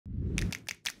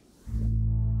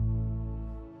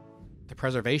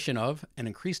preservation of and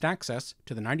increased access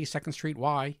to the 92nd Street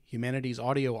Y Humanities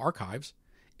Audio Archives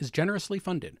is generously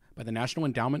funded by the National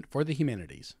Endowment for the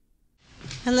Humanities.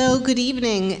 Hello, good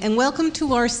evening, and welcome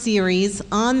to our series,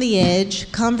 On the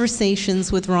Edge,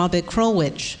 Conversations with Robert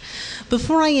Krulwich.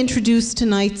 Before I introduce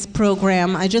tonight's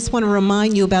program, I just want to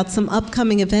remind you about some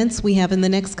upcoming events we have in the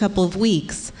next couple of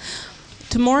weeks.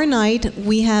 Tomorrow night,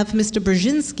 we have Mr.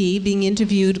 Brzezinski being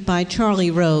interviewed by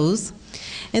Charlie Rose.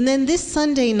 And then this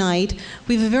Sunday night,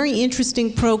 we have a very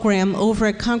interesting program over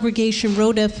at Congregation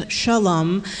Rodef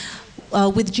Shalom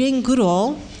with Jane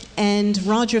Goodall and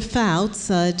Roger Fouts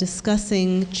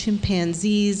discussing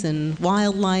chimpanzees and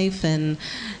wildlife and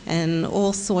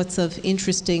all sorts of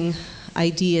interesting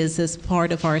ideas as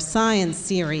part of our science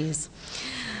series.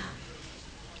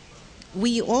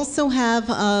 We also have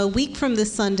a week from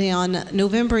this Sunday on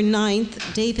November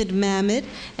 9th, David Mamet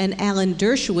and Alan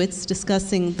Dershowitz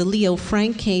discussing the Leo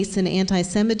Frank case and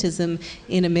anti-Semitism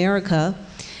in America.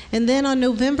 And then on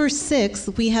November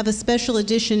 6th, we have a special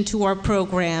addition to our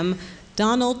program.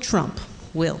 Donald Trump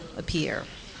will appear.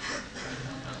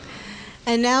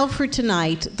 And now for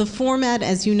tonight. The format,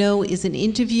 as you know, is an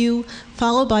interview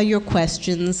followed by your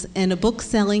questions and a book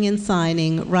selling and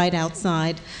signing right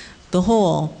outside the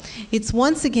hall. It's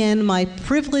once again my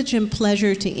privilege and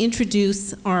pleasure to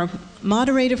introduce our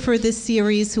moderator for this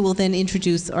series, who will then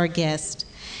introduce our guest.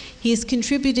 He has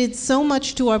contributed so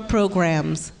much to our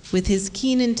programs with his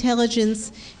keen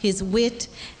intelligence, his wit,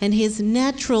 and his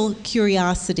natural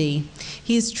curiosity.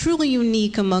 He is truly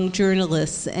unique among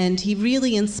journalists, and he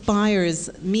really inspires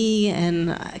me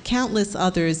and countless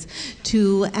others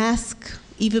to ask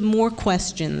even more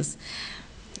questions.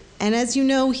 And as you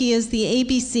know, he is the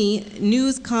ABC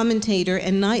news commentator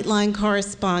and Nightline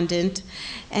correspondent,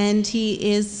 and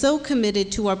he is so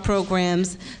committed to our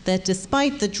programs that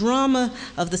despite the drama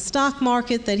of the stock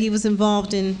market that he was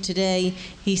involved in today,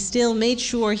 he still made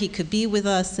sure he could be with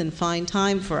us and find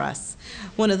time for us.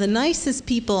 One of the nicest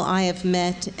people I have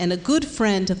met and a good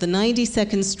friend of the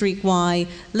 92nd Street Y,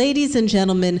 ladies and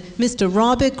gentlemen, Mr.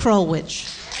 Robert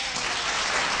Krulwich.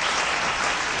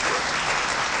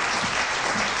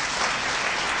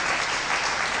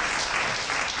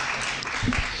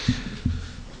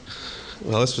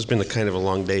 Well, this has been a kind of a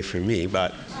long day for me,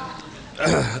 but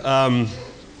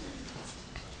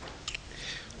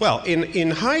well,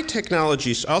 in high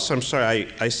technologies. Also, I'm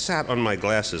sorry, I sat on my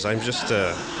glasses. I'm just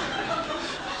it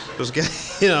was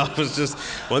just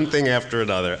one thing after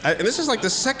another. And this is like the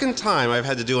second time I've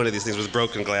had to do one of these things with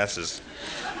broken glasses.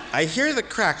 I hear the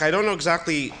crack. I don't know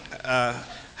exactly.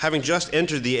 Having just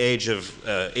entered the age of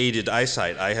aided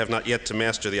eyesight, I have not yet to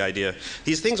master the idea.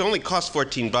 These things only cost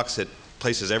 $14 at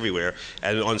places everywhere,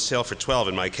 and on sale for $12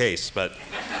 in my case, but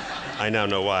I now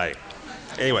know why.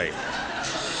 Anyway,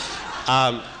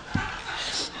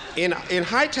 in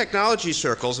high technology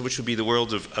circles, which would be the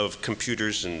world of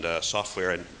computers and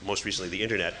software, and most recently the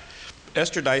internet,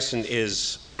 Esther Dyson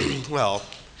is, well,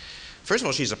 first of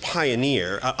all, she's a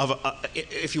pioneer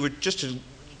if you were just to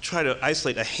try to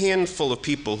isolate a handful of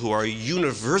people who are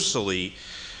universally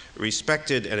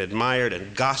respected and admired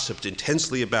and gossiped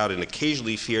intensely about and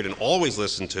occasionally feared and always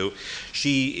listened to.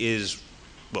 She is,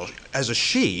 well, as a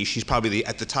she's probably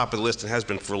at the top of the list and has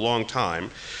been for a long time.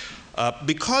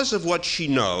 Because of what she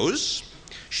knows,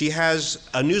 she has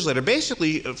a newsletter.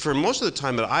 Basically, for most of the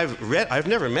time that I've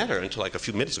never met her until like a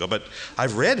few minutes ago, but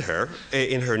I've read her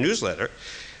in her newsletter.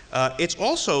 It's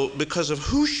also because of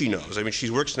who she knows. I mean, she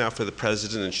works now for the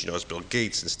president, and she knows Bill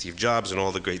Gates and Steve Jobs and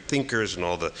all the great thinkers and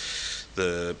all the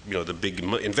big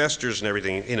investors and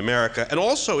everything in America, and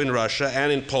also in Russia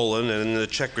and in Poland and in the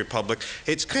Czech Republic.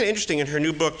 It's kind of interesting in her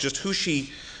new book just who she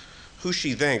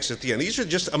thanks at the end. These are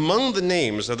just among the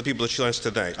names of the people that she likes to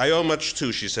thank. I owe much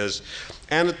to, she says,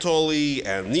 Anatoly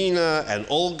and Nina and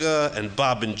Olga and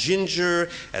Bob and Ginger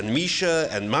and Misha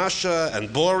and Masha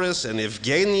and Boris and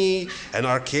Evgeny and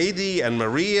Arkady and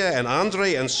Maria and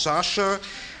Andrei and Sasha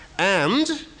and,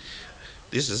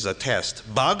 this is a test,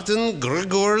 Bogdan,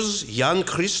 Grigors, Jan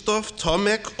Krzysztof,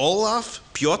 Tomek, Olaf,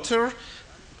 Piotr,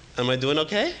 am I doing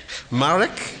okay?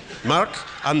 Mark,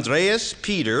 Andreas,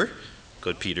 Peter,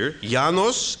 good Peter,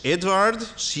 Janos, Edward,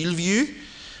 Silviu,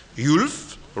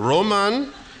 Julf,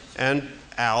 Roman, and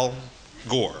Al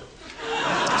Gore.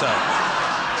 So,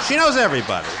 she knows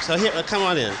everybody. So here, come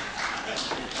on in.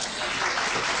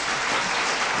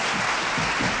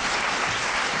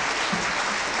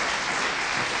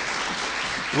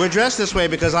 We're dressed this way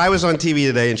because I was on TV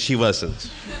today and she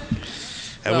wasn't.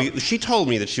 And she told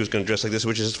me that she was going to dress like this,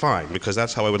 which is fine, because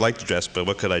that's how I would like to dress, but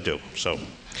what could I do? So,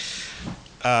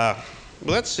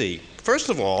 let's see. First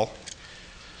of all,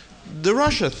 the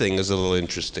Russia thing is a little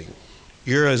interesting.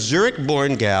 You're a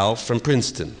Zurich-born gal from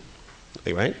Princeton,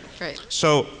 right? Right.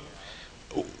 So,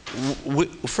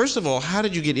 first of all, how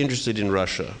did you get interested in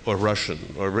Russia or Russian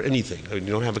or anything? I mean,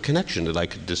 you don't have a connection that I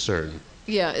could discern.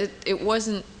 Yeah, it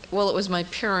wasn't, well, it was my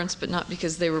parents, but not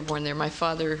because they were born there. My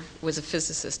father was a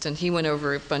physicist, and he went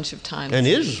over a bunch of times. And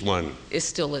is one. It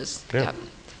still is, Yeah. yeah.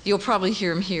 You'll probably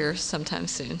hear him here sometime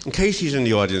soon. In case he's in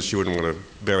the audience, you wouldn't want to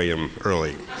bury him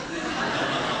early.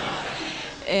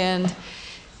 And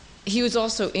he was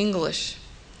also English.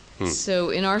 So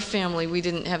in our family, we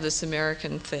didn't have this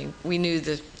American thing. We knew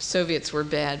the Soviets were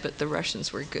bad, but the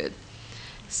Russians were good.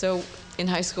 So in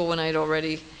high school, when I'd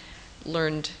already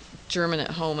learned German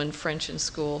at home and French in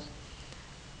school,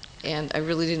 and I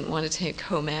really didn't want to take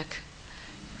home ec,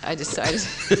 I decided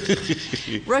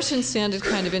Russian sounded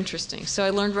kind of interesting. So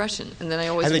I learned Russian, and then I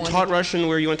always And they wanted, taught Russian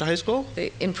where you went to high school?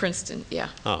 in Princeton, yeah.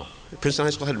 Oh, Princeton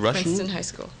High School had Russian? Princeton High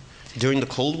School. During the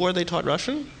Cold War, they taught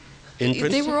Russian? In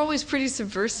Princeton? They were always pretty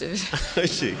subversive. I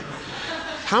see.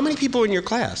 How many people were in your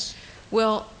class?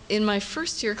 Well, in my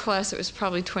first year class, it was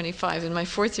probably 25. In my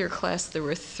fourth year class, there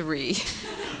were 3.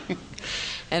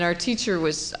 And our teacher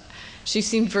was, she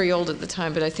seemed very old at the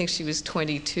time, but I think she was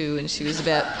 22, and she was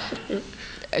about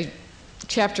a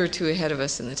chapter or 2 ahead of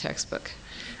us in the textbook.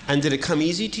 And did it come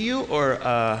easy to you or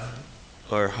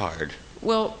hard?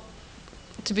 Well,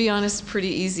 to be honest, pretty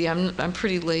easy. I'm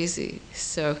pretty lazy,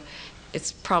 so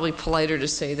it's probably politer to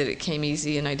say that it came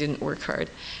easy and I didn't work hard.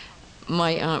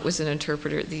 My aunt was an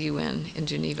interpreter at the UN in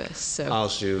Geneva, so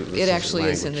it actually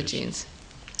is in the genes.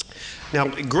 Now,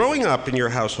 growing up in your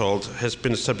household has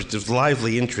been a subject of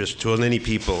lively interest to many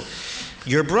people.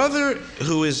 Your brother,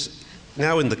 who is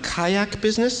now in the kayak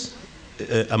business,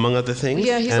 among other things,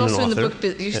 yeah, he's and also an in the author. book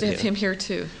business. You should have him here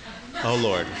too. Oh,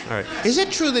 Lord. All right. Is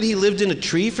it true that he lived in a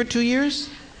tree for 2 years?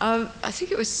 I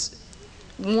think it was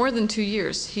more than 2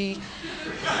 years.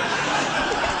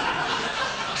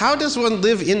 How does one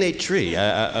live in a tree?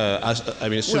 I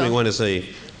mean, assuming one is a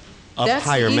higher mountain. That's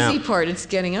the easy part. It's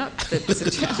getting up that's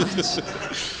a challenge.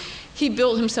 He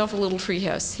built himself a little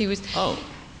treehouse.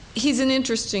 He's an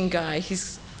interesting guy.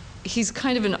 He's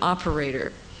kind of an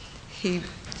operator. He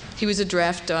was a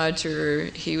draft dodger.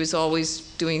 He was always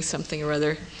doing something or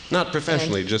other. Not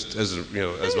professionally, just as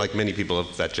as like many people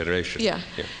of that generation. Yeah.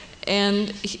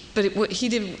 And what he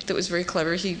did that was very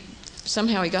clever.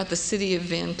 Somehow he got the city of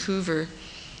Vancouver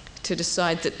to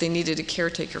decide that they needed a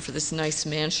caretaker for this nice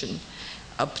mansion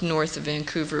up north of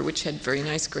Vancouver, which had very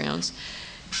nice grounds.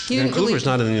 Vancouver's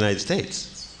not in the United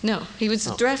States. No, he was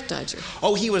a draft dodger.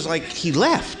 Oh, he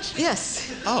left?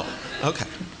 Yes. Oh, okay.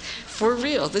 For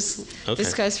real. This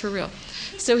guy's for real.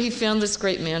 So he found this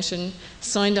great mansion,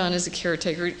 signed on as a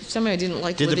caretaker. Somehow I didn't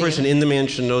like Did the living person in in the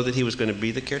mansion know that he was going to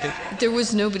be the caretaker? There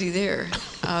was nobody there.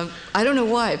 I don't know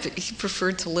why, but he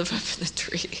preferred to live up in the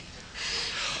tree.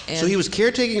 And so he was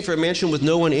caretaking for a mansion with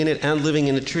no one in it and living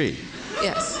in a tree?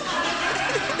 Yes.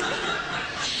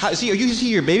 Are you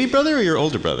your baby brother or your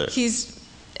older brother? He's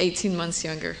 18 months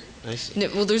younger. I see. No,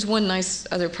 well, there's one nice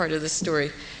other part of the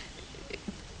story.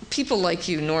 People like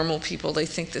you, normal people, they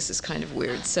think this is kind of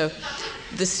weird. So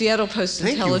the Seattle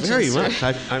Post-Intelligencer... Thank you very much.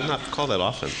 I'm not called that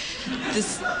often.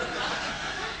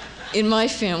 In my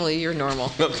family, you're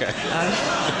normal. Okay.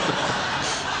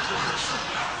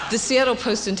 The Seattle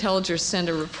Post-Intelligencer sent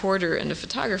a reporter and a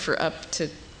photographer up to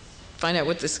find out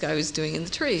what this guy was doing in the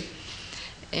tree.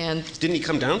 And didn't he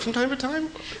come down from time to time?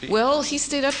 Well, he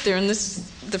stayed up there, and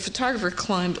the photographer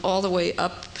climbed all the way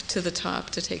up to the top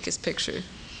to take his picture.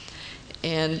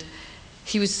 And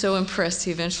he was so impressed,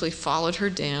 he eventually followed her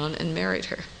down and married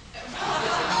her.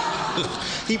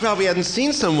 He probably hadn't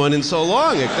seen someone in so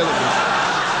long. It could have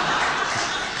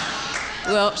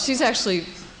been... Well, she's actually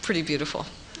pretty beautiful.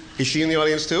 Is she in the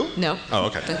audience too? No. Oh,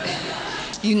 okay.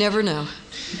 But you never know.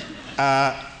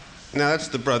 Now that's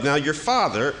the brother. Now your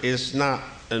father is not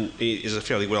is a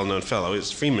fairly well-known fellow. It's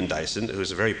Freeman Dyson,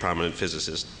 who's a very prominent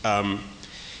physicist.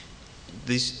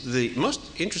 The most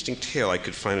interesting tale I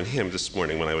could find on him this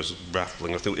morning when I was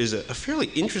rattling through is a fairly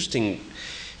interesting.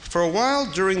 For a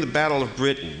while during the Battle of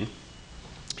Britain,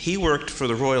 he worked for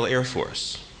the Royal Air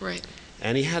Force. Right.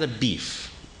 And he had a beef.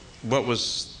 What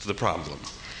was the problem?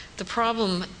 The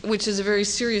problem, which is a very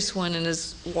serious one and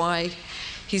is why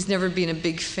he's never been a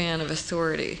big fan of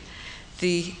authority.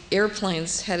 The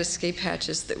airplanes had escape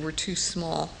hatches that were too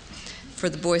small for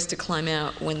the boys to climb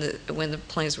out when the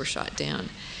planes were shot down.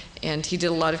 And he did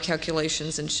a lot of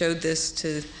calculations and showed this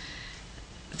to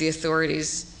the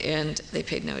authorities, and they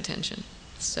paid no attention.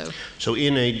 So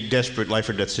in a desperate life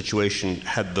or death situation,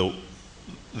 had the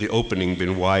opening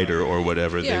been wider or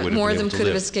whatever, they would have been able to live. more of them could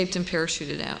have escaped and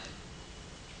parachuted out.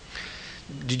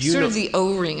 Did you sort know of the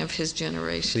O-ring of his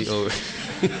generation.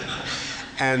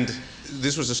 And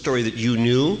this was a story that you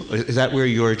knew? Is that where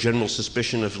your general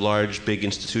suspicion of large, big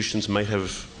institutions might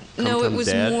have come No, from? it was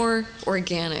Dad? more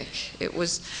organic. It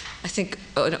was, I think,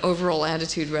 an overall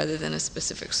attitude rather than a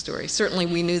specific story. Certainly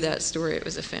we knew that story. It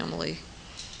was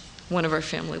one of our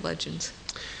family legends.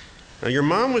 Now, your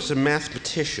mom was a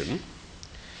mathematician.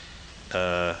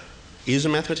 Is a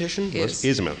mathematician?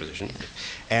 Is a mathematician. Yeah.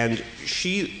 And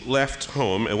she left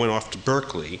home and went off to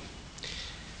Berkeley.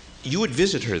 You would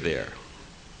visit her there.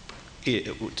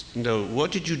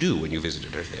 What did you do when you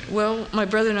visited her there? Well, my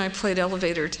brother and I played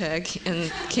elevator tag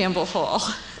in Campbell Hall.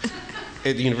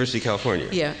 At the University of California?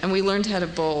 Yeah, and we learned how to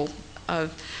bowl.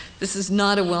 This is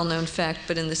not a well-known fact,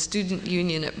 but in the student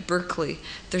union at Berkeley,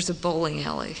 there's a bowling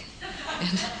alley.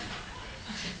 And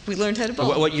we learned how to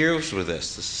bowl. What years were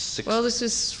this? Well, this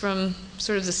was from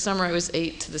sort of the summer I was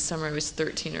 8 to the summer I was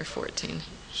 13 or 14.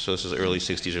 So this is early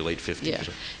 60s or late 50s? Yeah.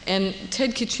 And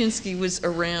Ted Kaczynski was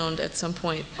around at some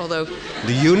point, although...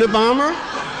 The Unabomber?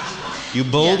 You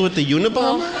bowled with the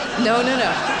Unabomber? Well,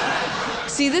 no.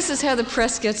 See, this is how the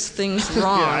press gets things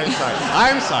wrong. Yeah,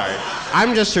 I'm sorry.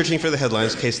 I'm just searching for the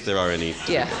headlines in case there are any.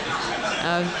 Yeah.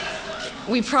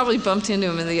 We probably bumped into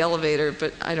him in the elevator,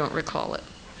 but I don't recall it.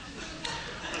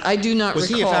 I do not recall. Was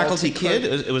he a faculty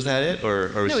kid? Was that it? Or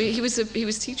was no, he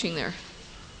was teaching there.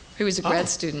 He was a grad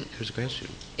student. He was a grad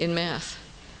student. In math.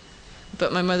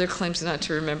 But my mother claims not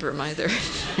to remember him either.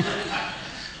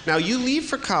 Now, you leave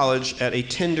for college at a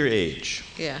tender age.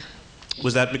 Yeah.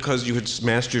 Was that because you had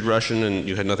mastered Russian and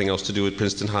you had nothing else to do at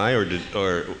Princeton High,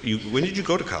 when did you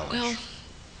go to college? Well,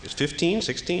 it was 15,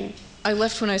 16? I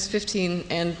left when I was 15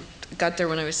 and got there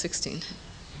when I was 16.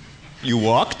 You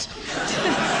walked?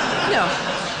 No.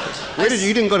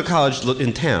 You didn't go to college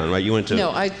in town, right? You went to...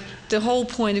 No, the whole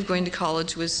point of going to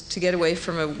college was to get away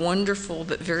from a wonderful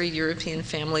but very European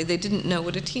family. They didn't know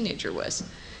what a teenager was.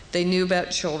 They knew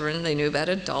about children, they knew about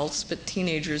adults, but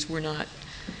teenagers were not.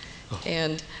 Oh.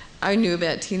 And I knew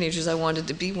about teenagers. I wanted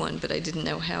to be one, but I didn't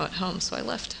know how at home, so I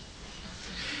left.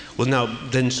 Well, now,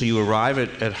 so you arrive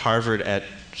at Harvard at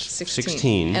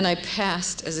 16. And I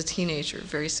passed as a teenager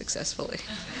very successfully.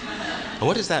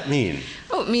 What does that mean?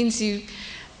 Oh, it means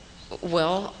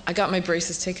I got my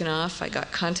braces taken off, I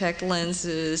got contact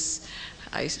lenses,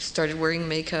 I started wearing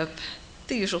makeup,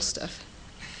 the usual stuff.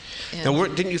 And now,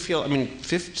 didn't you feel,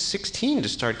 16 to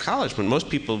start college, when most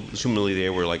people, assumably they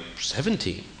were like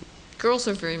 17? Girls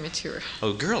are very mature.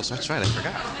 Oh, girls, that's right, I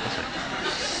forgot. That's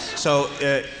right. So,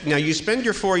 now you spend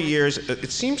your 4 years,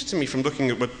 it seems to me from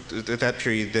looking at that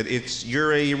period that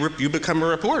you become a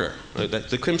reporter.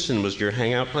 The Crimson was your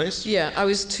hangout place? Yeah, I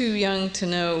was too young to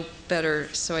know better,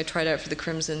 so I tried out for the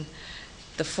Crimson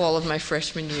the fall of my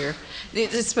freshman year.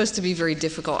 It's supposed to be very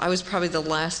difficult. I was probably the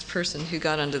last person who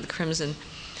got onto the Crimson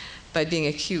by being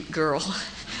a cute girl.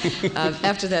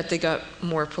 After that, they got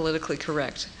more politically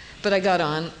correct. But I got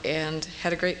on and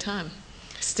had a great time.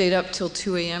 Stayed up till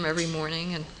 2 a.m. every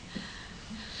morning. And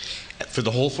for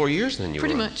the whole 4 years, then,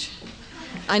 Pretty much.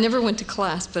 I never went to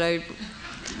class, but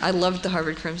I loved the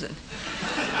Harvard Crimson.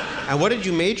 And what did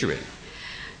you major in?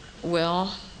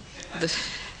 Well,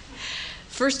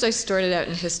 first I started out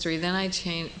in history, then I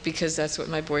changed, because that's what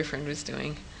my boyfriend was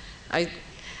doing.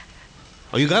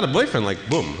 Oh, you got a boyfriend, like,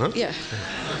 boom, huh? Yeah.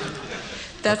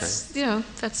 That's, okay.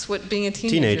 That's what being a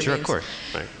teenager means. Of course.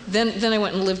 Right. Then I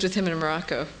went and lived with him in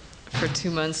Morocco for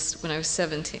 2 months when I was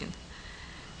 17.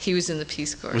 He was in the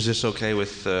Peace Corps. Was this okay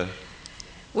with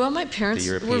Well, my parents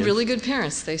were really good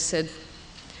parents. They said,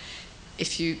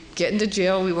 if you get into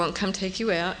jail, we won't come take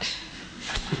you out.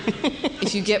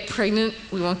 If you get pregnant,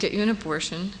 we won't get you an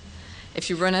abortion. If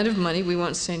you run out of money, we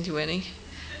won't send you any.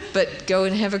 But go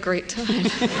and have a great time.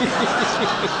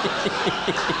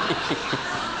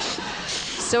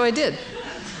 So I did.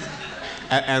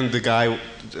 And the guy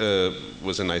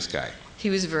was a nice guy? He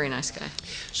was a very nice guy.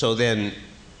 So then,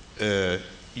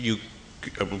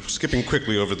 skipping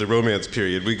quickly over the romance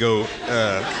period, we go,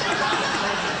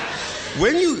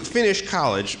 when you finish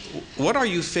college, what are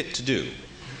you fit to do?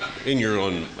 In your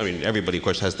own, everybody, of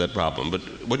course, has that problem, but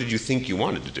what did you think you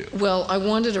wanted to do? Well, I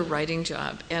wanted a writing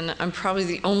job, and I'm probably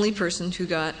the only person who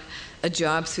got a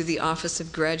job through the Office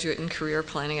of Graduate and Career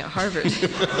Planning at Harvard.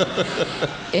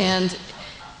 And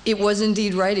it was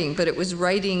indeed writing, but it was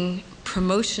writing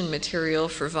promotion material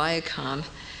for Viacom,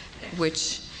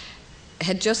 which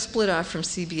had just split off from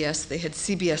CBS. They had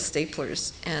CBS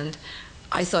staplers, and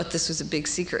I thought this was a big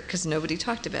secret because nobody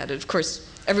talked about it. Of course,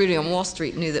 everybody on Wall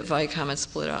Street knew that Viacom had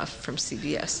split off from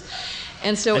CBS.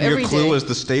 And so and every your clue day, was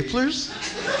the staplers?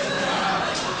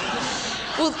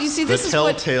 Well, you see, The this is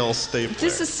what, telltale stapler.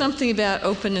 this is something about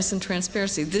openness and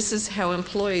transparency. This is how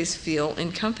employees feel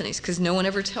in companies, because no one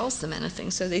ever tells them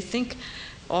anything, so they think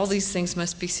all these things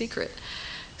must be secret.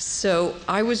 So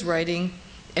I was writing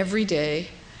every day,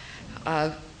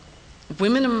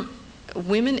 women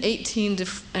 18 to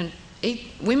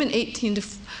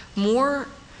more,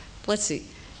 let's see,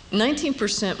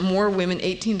 19% more women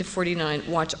 18 to 49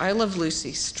 watch I Love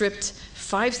Lucy stripped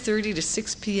 5:30 to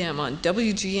 6 p.m. on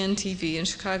WGN TV in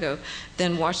Chicago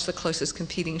than watch the closest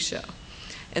competing show.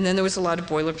 And then there was a lot of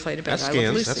boilerplate about I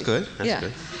Love Lucy. That's good. That's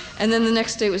good. And then the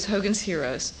next day was Hogan's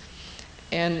Heroes.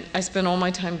 And I spent all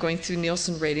my time going through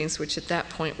Nielsen ratings, which at that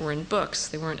point were in books.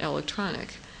 They weren't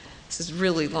electronic. This is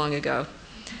really long ago.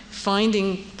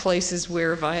 Finding places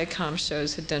where Viacom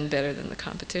shows had done better than the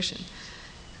competition.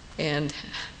 And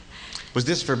was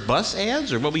this for bus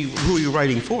ads, or who were you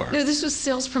writing for? no, this was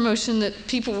sales promotion that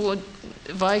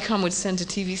Viacom would send to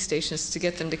TV stations to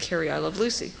get them to carry I Love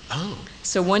Lucy. Oh.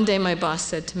 So one day my boss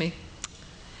said to me,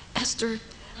 Esther,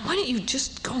 why don't you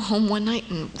just go home one night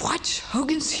and watch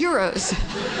Hogan's Heroes?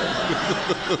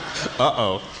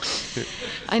 Uh-oh.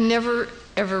 I never,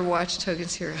 ever watched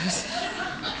Hogan's Heroes.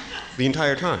 The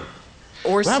entire time?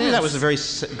 Or Well, I mean, since. that was a very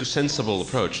sensible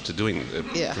approach to doing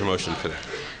promotion for that.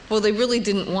 Well, they really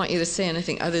didn't want you to say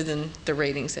anything other than the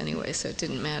ratings anyway, so it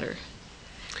didn't matter.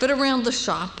 But around the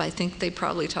shop, I think they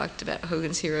probably talked about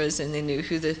Hogan's Heroes, and they knew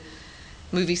who the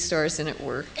movie stars in it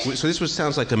were. So this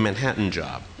sounds like a Manhattan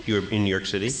job. You were in New York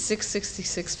City?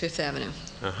 666 Fifth Avenue.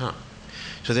 Uh-huh.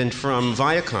 So then from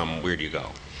Viacom, where do you go?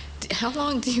 How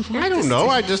long do you want I don't this know.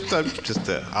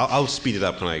 to- I'll speed it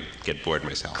up when I get bored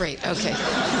myself. Great, okay.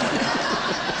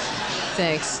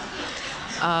 Thanks.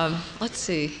 Let's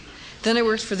see. Then I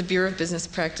worked for the Bureau of Business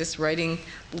Practice writing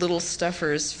little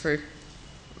stuffers for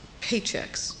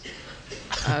paychecks.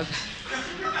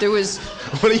 There was...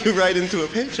 What do you write into a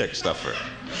paycheck stuffer?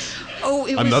 Oh,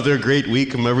 it was... Another great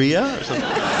week, Maria? Or something?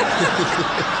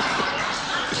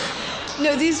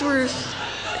 No, these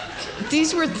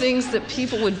were things that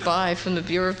people would buy from the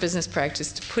Bureau of Business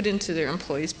Practice to put into their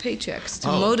employees' paychecks to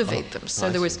motivate them.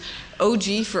 So there was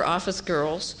OG for office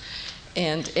girls,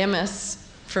 and MS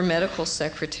for medical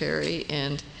secretary,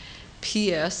 and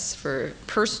PS for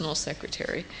personal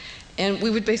secretary. And we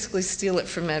would basically steal it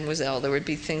from Mademoiselle. There would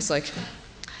be things like,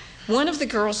 one of the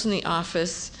girls in the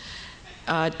office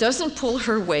doesn't pull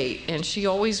her weight, and she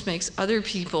always makes other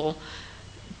people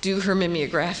do her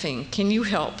mimeographing. Can you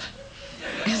help?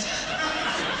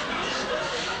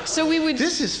 So we would...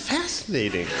 This is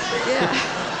fascinating. Yeah.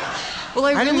 Well,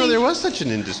 I didn't know there was such an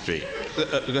industry. Go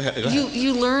ahead.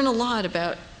 You learn a lot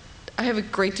about... I have a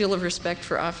great deal of respect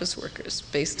for office workers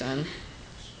based on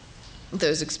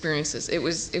those experiences. It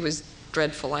was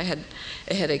dreadful. I had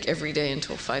a headache every day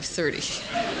until 5:30.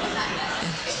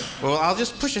 Well, I'll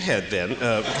just push ahead then.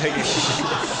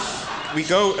 We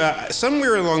go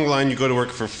somewhere along the line. You go to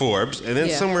work for Forbes, and then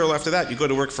somewhere after that, you go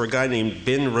to work for a guy named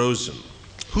Ben Rosen.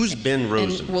 Who's Ben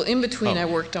Rosen? Well, in between, I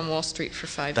worked on Wall Street for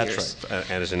 5 years. That's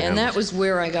right, as an and analyst. that was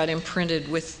where I got imprinted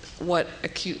with what a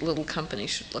cute little company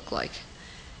should look like.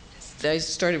 I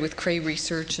started with Cray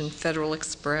Research and Federal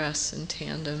Express and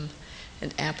Tandem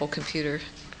and Apple Computer.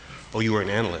 Oh, you were an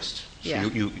analyst. So Yeah.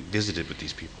 you visited with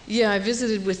these people. Yeah, I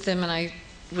visited with them, and I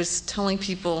was telling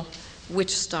people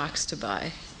which stocks to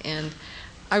buy. And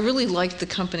I really liked the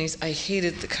companies. I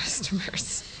hated the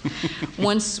customers.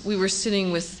 Once we were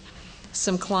sitting with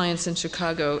some clients in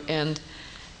Chicago, and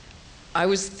I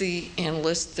was the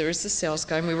analyst, there was the sales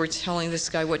guy, and we were telling this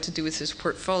guy what to do with his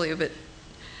portfolio, but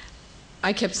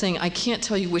I kept saying, I can't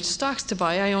tell you which stocks to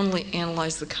buy, I only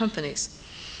analyze the companies.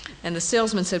 And the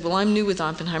salesman said, well, I'm new with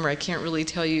Oppenheimer, I can't really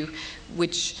tell you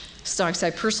which stocks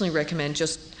I personally recommend,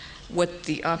 just what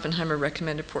the Oppenheimer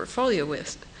recommended portfolio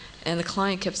with. And the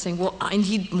client kept saying, well, I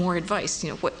need more advice,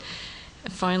 what?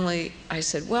 And finally, I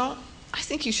said, well, I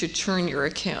think you should churn your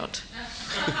account.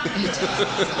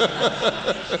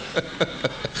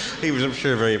 He was, I'm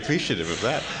sure, very appreciative of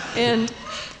that. And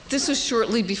this was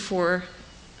shortly before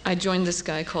I joined this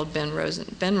guy called Ben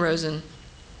Rosen. Ben Rosen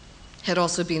had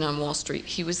also been on Wall Street.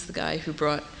 He was the guy who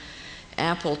brought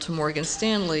Apple to Morgan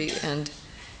Stanley and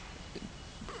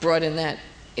brought in that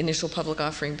initial public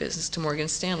offering business to Morgan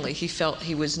Stanley. He felt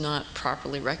he was not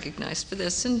properly recognized for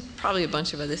this, and probably a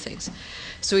bunch of other things.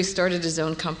 So he started his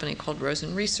own company called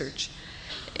Rosen Research.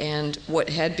 And what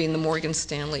had been the Morgan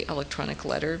Stanley electronic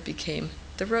letter became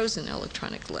the Rosen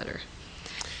electronic letter.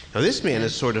 Now, this man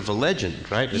is sort of a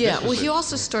legend, right? Yeah, well, he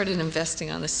also started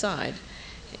investing on the side.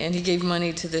 And he gave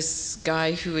money to this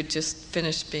guy who had just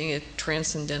finished being a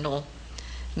transcendental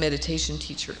meditation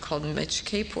teacher called Mitch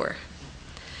Kapor.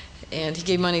 And he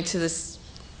gave money to this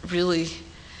really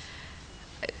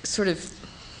sort of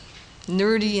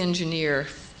nerdy engineer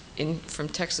from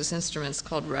Texas Instruments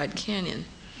called Rod Canyon.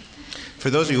 For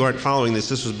those of you who aren't following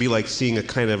this would be like seeing a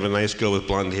kind of a nice girl with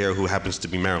blonde hair who happens to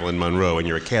be Marilyn Monroe, and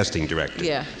you're a casting director.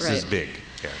 Yeah, This is big.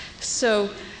 Yeah. So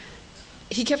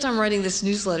he kept on writing this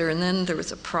newsletter, and then there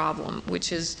was a problem,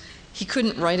 which is he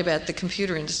couldn't write about the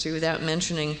computer industry without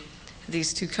mentioning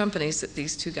these two companies that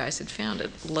these two guys had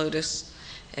founded, Lotus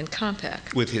and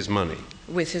Compaq. With his money.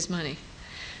 With his money.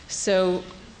 So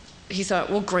he thought,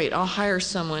 well, great, I'll hire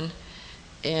someone,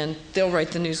 and they'll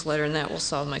write the newsletter, and that will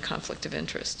solve my conflict of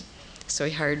interest. So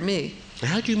he hired me.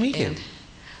 How'd you meet him?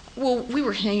 Well, we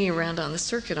were hanging around on the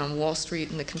circuit on Wall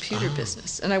Street in the computer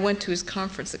business, and I went to his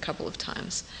conference a couple of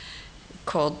times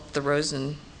called the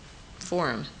Rosen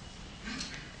Forum,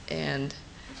 and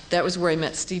that was where I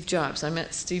met Steve Jobs. I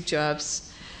met Steve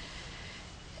Jobs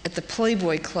at the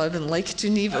Playboy Club in Lake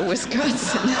Geneva,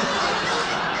 Wisconsin.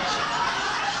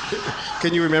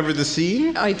 Can you remember the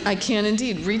scene? I can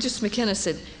indeed. Regis McKenna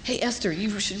said, hey, Esther,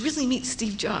 you should really meet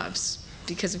Steve Jobs,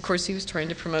 because, of course, he was trying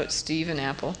to promote Steve and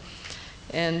Apple.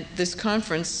 And this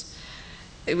conference,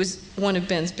 it was one of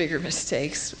Ben's bigger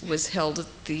mistakes, was held at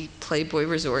the Playboy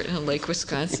Resort in Lake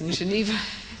Wisconsin, Geneva.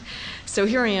 So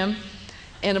here I am,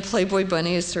 and a Playboy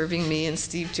bunny is serving me and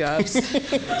Steve Jobs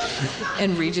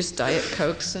and Regis Diet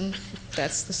Cokes, and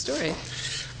that's the story.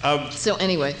 So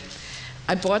anyway,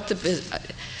 I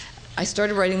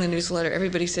started writing the newsletter.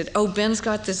 Everybody said, oh, Ben's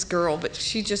got this girl, but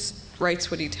she just writes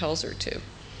what he tells her to.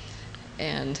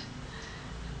 And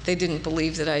they didn't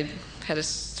believe that I had a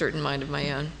certain mind of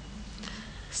my own.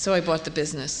 So I bought the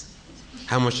business.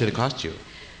 How much did it cost you?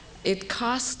 It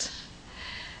cost,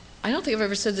 I don't think I've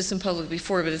ever said this in public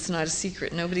before, but it's not a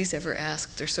secret. Nobody's ever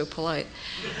asked. They're so polite.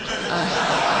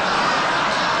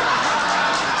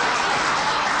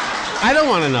 I don't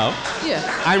want to know. Yeah.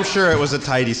 I'm sure it was a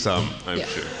tidy sum, I'm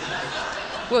sure.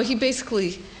 Well, he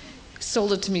basically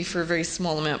sold it to me for a very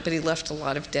small amount, but he left a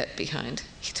lot of debt behind.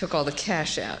 He took all the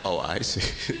cash out. Oh, I see.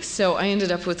 So I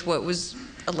ended up with what was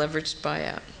a leveraged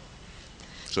buyout.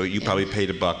 So you probably paid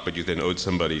 $1, but you then owed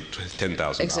somebody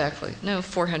 $10,000. Exactly. No,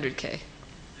 $400K.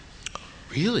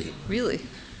 Really? Really.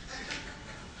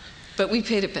 But we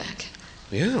paid it back.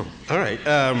 Yeah. All right.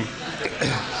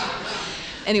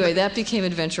 Anyway, that became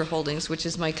EDventure Holdings, which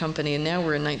is my company, and now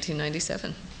we're in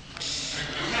 1997.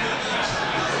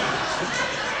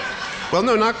 Well,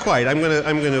 no, not quite.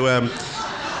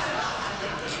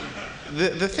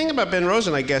 The thing about Ben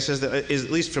Rosen, I guess, is at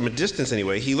least from a distance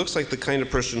anyway, he looks like the kind of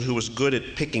person who was good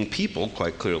at picking people,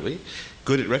 quite clearly,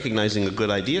 good at recognizing a good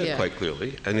idea, quite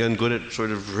clearly, and then good at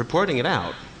sort of reporting it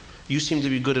out. You seem to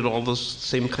be good at all those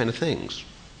same kind of things.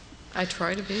 I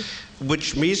try to be.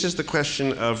 Which raises the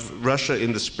question of Russia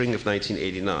in the spring of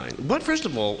 1989. First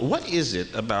of all, what is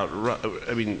it about,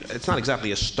 I mean, it's not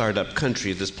exactly a startup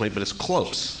country at this point, but it's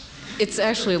close. It's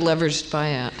actually a leveraged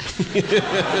buyout.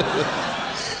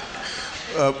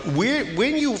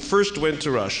 When you first went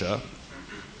to Russia,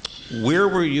 where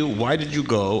were you, why did you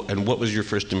go, and what was your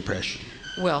first impression?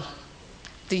 Well,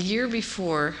 the year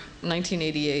before,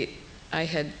 1988, I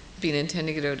had been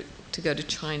intending to go to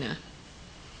China.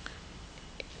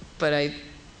 But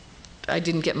I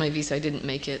didn't get my visa, I didn't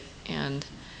make it, and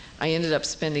I ended up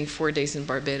spending 4 days in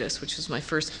Barbados, which was my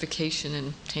first vacation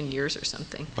in 10 years or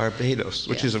something. Barbados,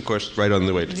 which is, of course, right on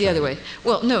the way to the other way.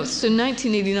 Well, no, so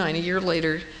 1989, a year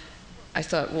later, I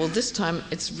thought, well, this time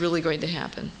it's really going to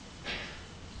happen.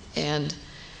 And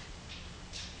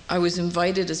I was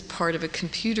invited as part of a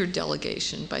computer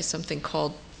delegation by something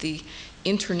called the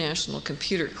International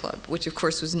Computer Club, which, of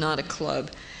course, was not a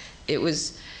club. It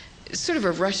was sort of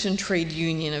a Russian trade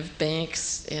union of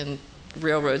banks and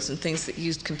railroads and things that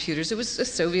used computers. It was a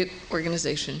Soviet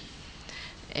organization.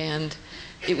 And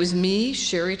it was me,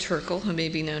 Sherry Turkle, who may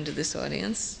be known to this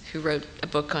audience, who wrote a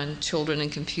book on children and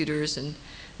computers and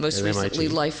most recently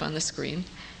Life on the Screen,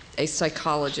 a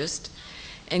psychologist,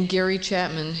 and Gary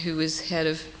Chapman, who was head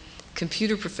of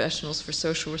Computer Professionals for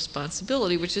Social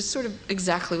Responsibility, which is sort of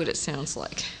exactly what it sounds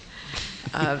like.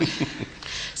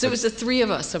 So it was the three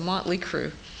of us, a motley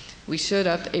crew. We showed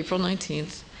up April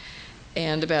 19th,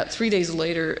 and about 3 days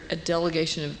later, a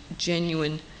delegation of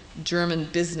genuine German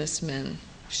businessmen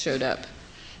showed up.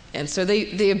 And so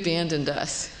they abandoned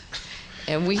us.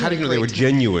 And we How do you know they were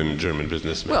genuine German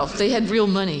businessmen? Well, they had real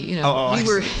money, you know. We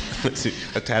were let's see,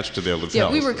 attached to their hotels.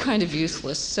 Yeah, we were kind of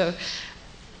useless. So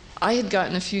I had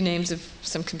gotten a few names of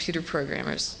some computer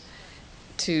programmers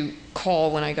to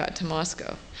call when I got to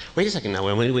Moscow. Wait a second now,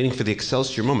 I'm waiting for the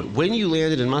Excelsior moment. When you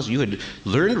landed in Moscow, you had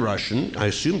learned Russian. I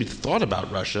assume you thought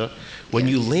about Russia. When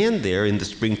you land there in the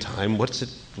springtime, what's it?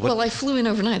 Well, I flew in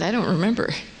overnight. I don't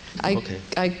remember.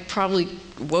 I probably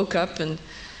woke up and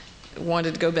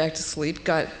wanted to go back to sleep,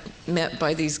 got met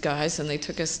by these guys, and they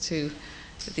took us to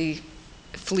the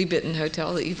flea-bitten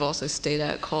hotel that you've also stayed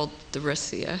at called the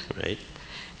Russia. Right.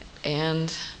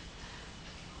 And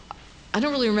I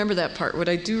don't really remember that part. What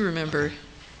I do remember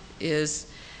is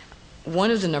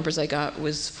one of the numbers I got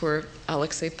was for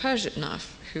Alexei Pajitnov,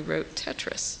 who wrote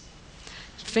Tetris.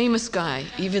 Famous guy,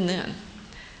 even then.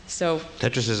 So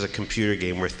Tetris is a computer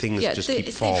game where things just keep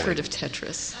falling. They've heard of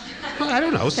Tetris. Well, I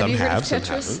don't know. Some have, some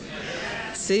Tetris?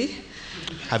 haven't. See?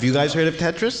 Have you guys heard of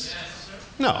Tetris?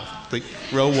 No. Like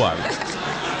row one.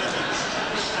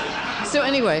 So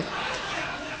anyway,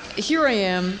 here I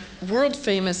am, world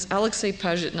famous Alexei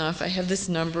Pajitnov. I have this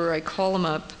number. I call him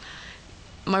up.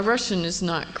 My Russian is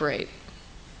not great.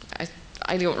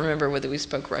 I don't remember whether we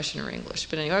spoke Russian or English,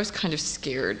 but anyway, I was kind of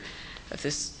scared of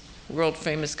this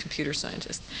world-famous computer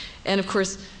scientist. And of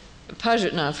course,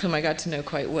 Pajitnov, whom I got to know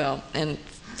quite well, and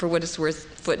for what it's worth,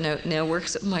 footnote, now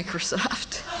works at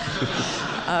Microsoft.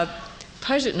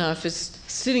 Pajitnov is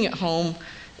sitting at home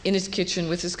in his kitchen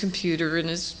with his computer and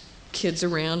his kids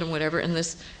around and whatever, and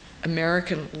this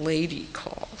American lady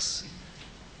calls.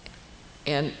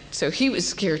 And so he was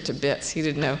scared to bits. He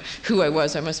didn't know who I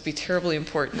was. I must be terribly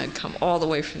important. I'd come all the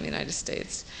way from the United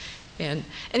States. And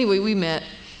anyway, we met.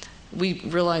 We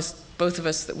realized, both of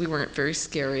us, that we weren't very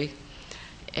scary.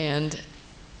 And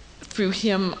through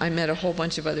him, I met a whole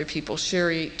bunch of other people.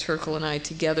 Sherry Turkle and I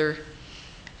together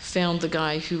found the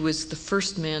guy who was the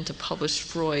first man to publish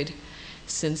Freud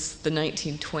since the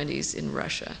 1920s in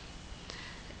Russia.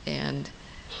 And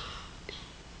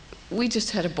we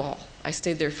just had a ball. I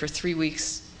stayed there for 3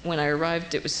 weeks. When I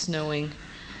arrived, it was snowing.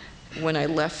 When I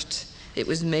left, it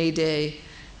was May Day.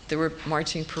 There were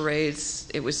marching parades.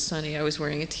 It was sunny. I was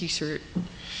wearing a T-shirt.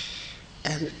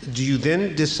 And do you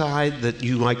then decide that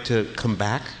you like to come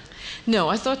back? No,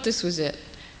 I thought this was it.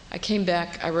 I came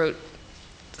back. I wrote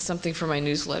something for my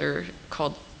newsletter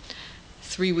called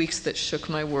 3 Weeks That Shook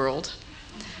My World.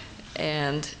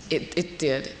 And it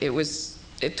did.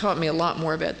 It taught me a lot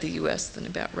more about the U.S. than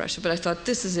about Russia. But I thought,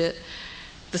 this is it.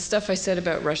 The stuff I said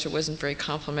about Russia wasn't very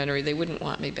complimentary. They wouldn't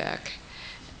want me back.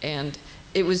 And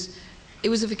it was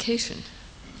a vacation.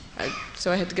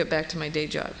 So I had to get back to my day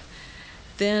job.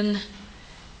 Then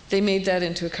they made that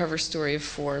into a cover story of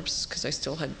Forbes, because I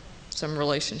still had some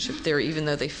relationship there, even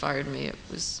though they fired me. It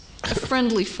was a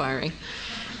friendly firing.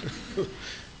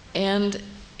 And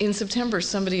in September,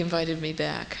 somebody invited me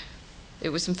back. It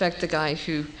was, in fact, the guy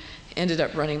who ended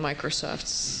up running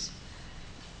Microsoft's.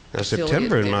 Now,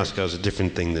 September in Moscow is a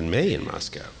different thing than May in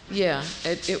Moscow. Yeah,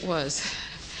 it was.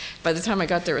 By the time I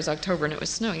got there, it was October and it was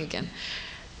snowing again.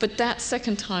 But that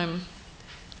second time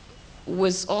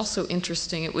was also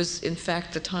interesting. It was, in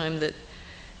fact, the time that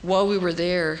while we were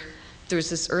there was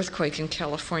this earthquake in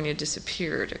California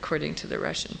disappeared, according to the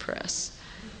Russian press.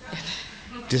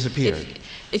 Disappeared?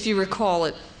 If you recall,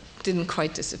 it didn't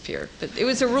quite disappear. But it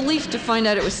was a relief to find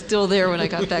out it was still there when I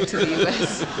got back to the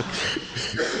U.S.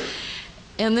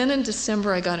 And then in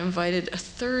December, I got invited a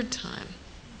third time.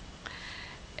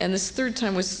 And this third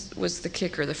time was the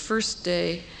kicker. The first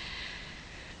day,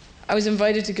 I was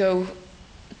invited to go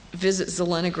visit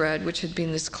Zelenograd, which had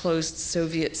been this closed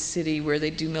Soviet city where they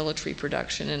do military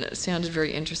production, and it sounded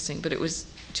very interesting, but it was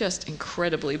just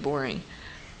incredibly boring.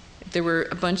 There were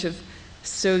a bunch of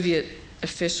Soviet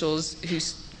officials who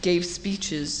gave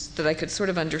speeches that I could sort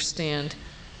of understand,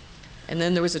 and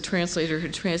then there was a translator who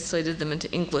translated them into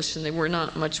English, and they were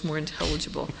not much more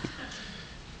intelligible.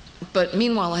 But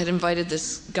meanwhile, I had invited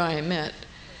this guy I met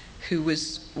who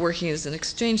was working as an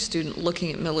exchange student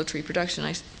looking at military production.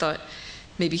 I thought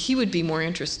maybe he would be more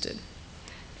interested.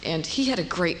 And he had a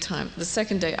great time. The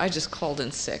second day, I just called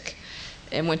in sick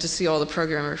and went to see all the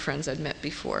programmer friends I'd met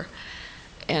before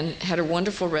and had a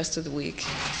wonderful rest of the week.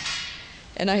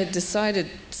 And I had decided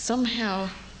somehow,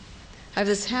 I have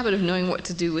this habit of knowing what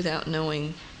to do without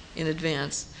knowing in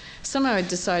advance. Somehow I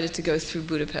decided to go through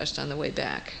Budapest on the way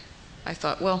back. I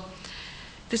thought, well,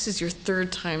 this is your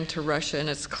third time to Russia, and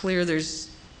it's clear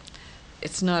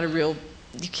it's not a real,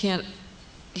 you can't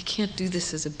do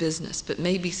this as a business, but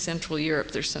maybe Central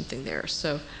Europe, there's something there.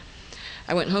 So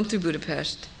I went home through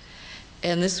Budapest,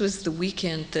 and this was the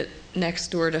weekend that next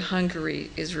door to Hungary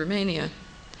is Romania.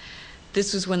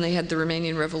 This was when they had the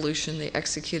Romanian Revolution. They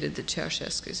executed the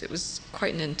Ceausescus. It was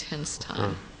quite an intense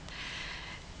time.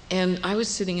 And I was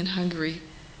sitting in Hungary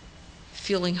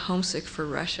feeling homesick for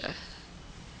Russia.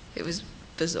 It was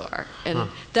bizarre. And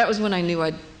that was when I knew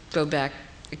I'd go back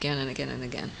again and again and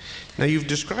again. Now, you've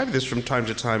described this from time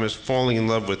to time as falling in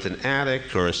love with an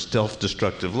addict or a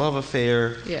self-destructive love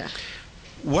affair. Yeah.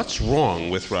 what's wrong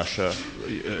with Russia?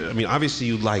 I mean, obviously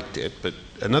you liked it, but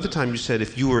another time you said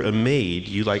if you were a maid,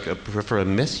 you prefer a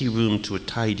messy room to a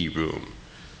tidy room.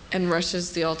 And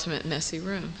Russia's the ultimate messy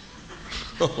room.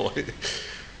 Oh,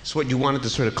 so what, you wanted to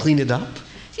sort of clean it up?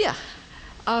 Yeah.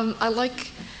 I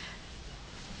like,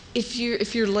 if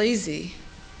you're lazy,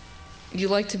 you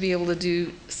like to be able to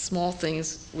do small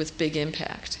things with big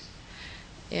impact.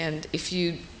 And if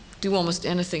you do almost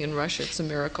anything in Russia, it's a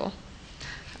miracle.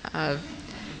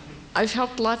 I've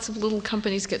helped lots of little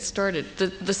companies get started.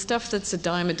 The stuff that's a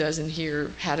dime a dozen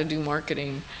here, how to do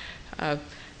marketing,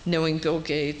 knowing Bill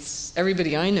Gates.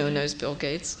 Everybody I know knows Bill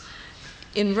Gates.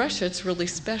 In Russia, it's really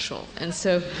special, and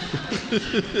so...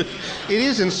 It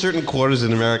is in certain quarters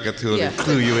in America to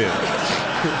clue you in.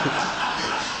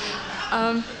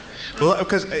 Well,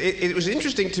 because it was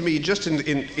interesting to me, just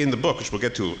in the book, which we'll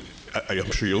get to,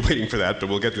 I'm sure you're waiting for that, but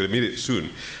we'll get to it immediately soon.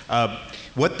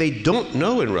 What they don't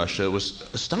know in Russia was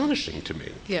astonishing to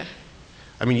me. Yeah.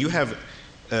 I mean, you have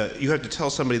to tell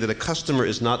somebody that a customer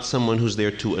is not someone who's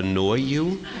there to annoy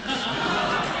you.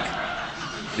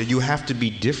 That you have to be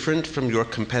different from your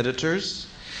competitors.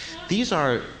 These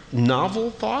are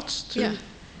novel thoughts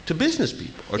to business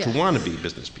people, or to want-to-be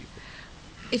business people.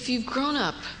 If you've grown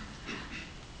up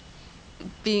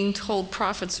being told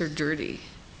profits are dirty,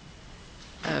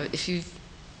 if you've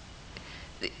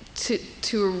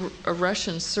to a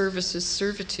Russian, service is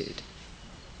servitude.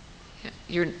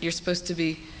 You're supposed to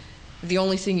be, the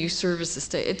only thing you serve is the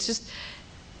state. It's just,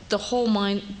 the whole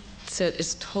mindset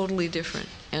is totally different.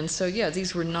 And so, yeah,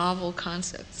 these were novel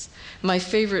concepts. My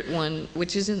favorite one,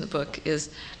 which is in the book, is,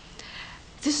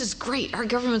 this is great. Our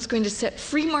government's going to set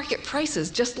free market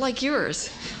prices just like yours.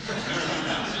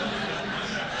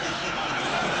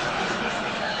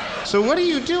 So what do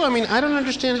you do? I mean, I don't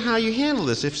understand how you handle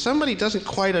this. If somebody doesn't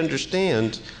quite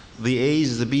understand the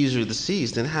A's, the B's, or the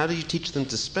C's, then how do you teach them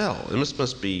to spell? It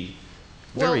must be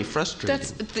very frustrating.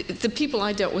 That's, the people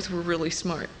I dealt with were really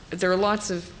smart. There are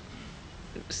lots of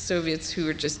Soviets who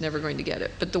are just never going to get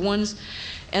it. But the ones,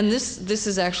 and this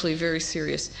is actually very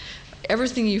serious.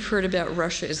 Everything you've heard about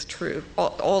Russia is true,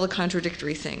 all the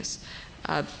contradictory things.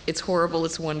 It's horrible,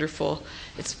 it's wonderful,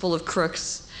 it's full of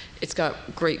crooks, it's got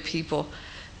great people.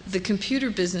 The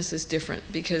computer business is different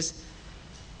because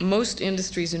most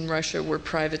industries in Russia were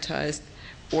privatized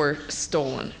or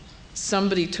stolen.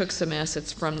 Somebody took some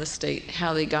assets from the state.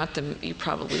 How they got them, you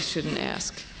probably shouldn't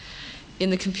ask.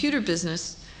 In the computer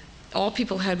business, all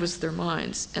people had was their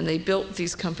minds, and they built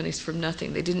these companies from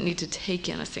nothing. They didn't need to take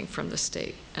anything from the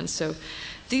state. And so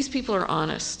these people are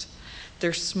honest.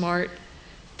 They're smart.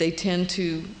 They tend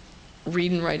to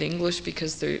read and write English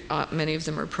because many of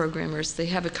them are programmers. They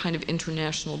have a kind of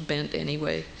international bent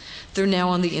anyway. They're now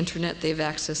on the internet. They have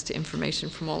access to information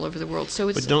from all over the world. So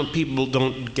it's. But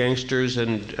don't gangsters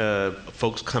and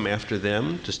folks come after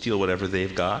them to steal whatever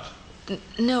they've got?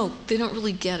 No, they don't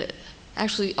really get it.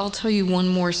 Actually, I'll tell you one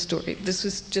more story. This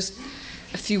was just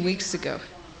a few weeks ago.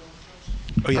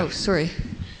 Oh, yeah. Oh, sorry.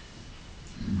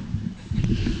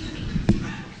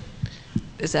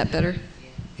 Is that better?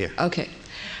 Yeah. Okay.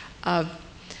 I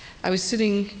was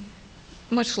sitting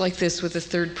much like this with a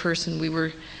third person.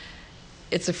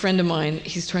 It's a friend of mine.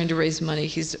 He's trying to raise money.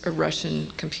 He's a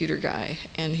Russian computer guy,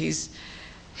 and he's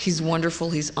wonderful.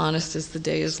 He's honest as the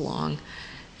day is long,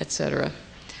 etc.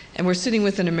 And we're sitting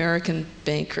with an American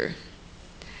banker,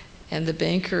 and the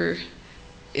banker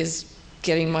is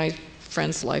getting my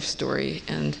friend's life story,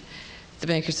 and the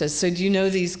banker says, "So do you know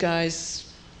these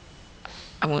guys?"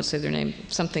 I won't say their name,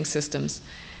 something systems.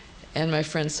 And my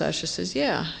friend Sasha says,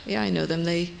 yeah, I know them.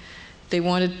 They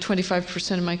wanted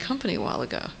 25% of my company a while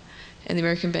ago. And the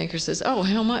American banker says, oh,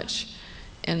 how much?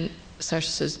 And Sasha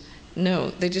says, no,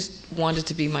 they just wanted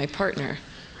to be my partner.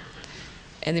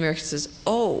 And the American says,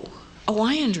 oh,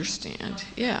 I understand,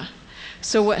 yeah.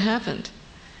 So what happened?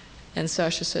 And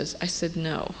Sasha says, I said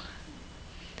no.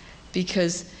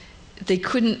 Because they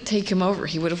couldn't take him over.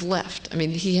 He would have left. I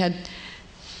mean,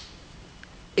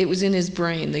 it was in his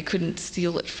brain. They couldn't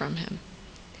steal it from him.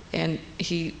 And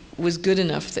he was good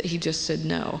enough that he just said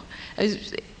no.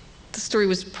 The story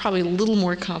was probably a little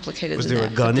more complicated than that. Was there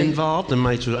a gun involved? And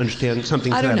might you understand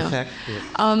something to that effect?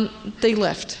 I don't know. They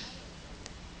left.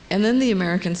 And then the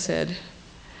American said,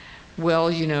 well,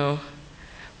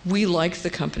 we like the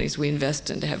companies we invest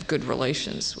in to have good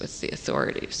relations with the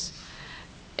authorities.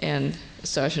 And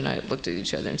Sasha and I looked at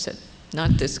each other and said,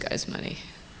 not this guy's money.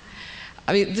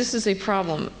 I mean, this is a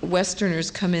problem. Westerners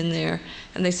come in there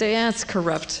and they say, it's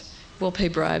corrupt. We'll pay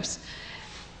bribes.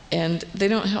 And they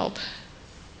don't help.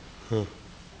 Huh.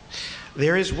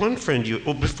 There is one friend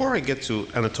before I get to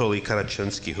Anatoly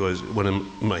Karachensky, who is one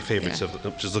of my favorites,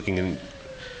 just looking in.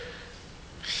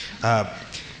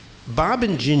 Bob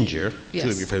and Ginger, Yes. two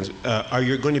of your friends,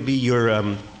 are going to be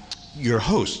your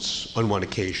hosts on one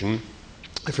occasion.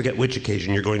 I forget which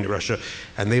occasion you're going to Russia,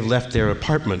 and they've left their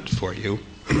apartment for you.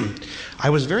 I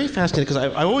was very fascinated because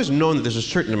I've always known that there's a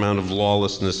certain amount of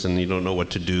lawlessness and you don't know what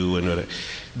to do. And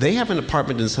they have an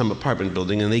apartment in some apartment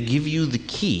building, and they give you the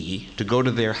key to go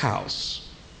to their house.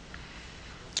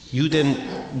 You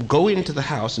then go into the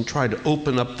house and try to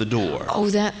open up the door. Oh,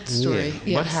 that story. Yeah.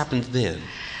 Yes. What happened then?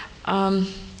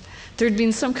 There'd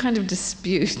been some kind of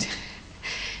dispute,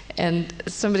 and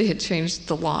somebody had changed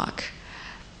the lock.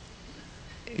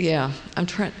 Yeah, I'm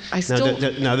trying.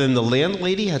 Now then, the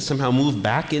landlady had somehow moved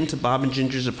back into Bob and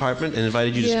Ginger's apartment and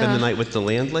invited you to spend the night with the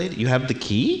landlady? You have the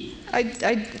key? I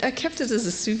kept it as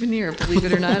a souvenir, believe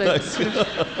it or not.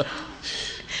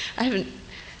 I haven't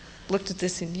looked at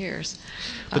this in years.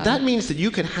 But that means that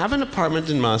you can have an apartment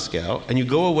in Moscow, and you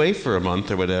go away for a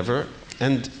month or whatever,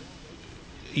 and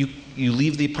you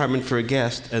leave the apartment for a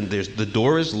guest, and the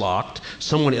door is locked,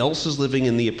 someone else is living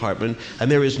in the apartment, and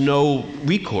there is no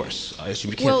recourse. I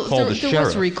assume you can't call the sheriff. There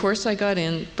was recourse. I got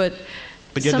in, but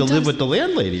you had to live with the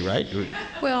landlady, right?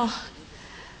 Well,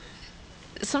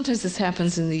 sometimes this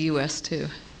happens in the U.S. too.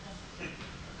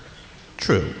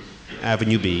 True.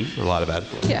 Avenue B, a lot of that.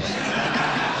 Yeah.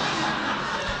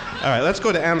 All right, let's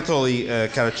go to Anatoly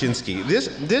Karachinsky.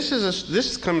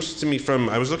 This comes to me from,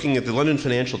 I was looking at the London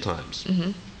Financial Times.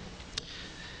 Mm-hmm.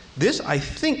 This, I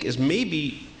think, is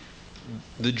maybe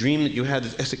the dream that you had,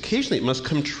 as occasionally it must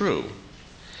come true.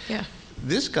 Yeah.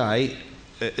 This guy,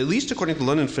 at least according to the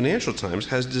London Financial Times,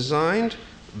 has designed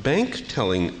bank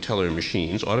teller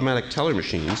machines, automatic teller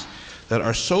machines, that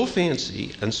are so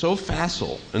fancy and so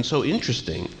facile and so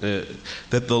interesting that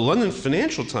the London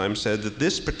Financial Times said that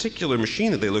this particular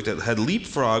machine that they looked at had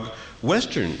leapfrogged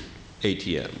Western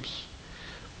ATMs.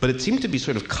 But it seemed to be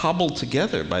sort of cobbled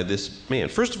together by this man.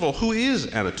 First of all, who is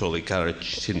Anatoly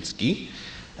Karachinsky,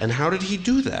 and how did he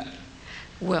do that?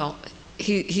 Well,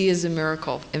 he is a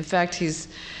miracle. In fact,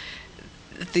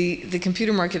 the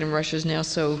computer market in Russia is now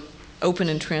so open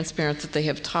and transparent that they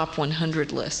have top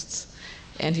 100 lists.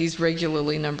 And he's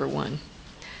regularly number one.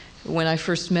 When I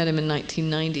first met him in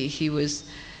 1990, he was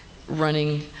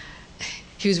running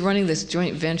this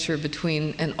joint venture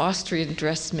between an Austrian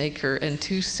dressmaker and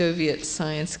two Soviet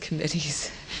science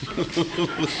committees.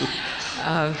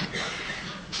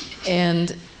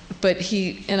 And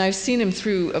I've seen him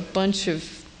through a bunch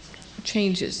of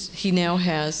changes. He now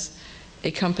has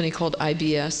a company called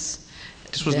IBS.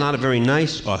 This was not a very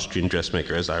nice Austrian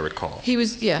dressmaker, as I recall. He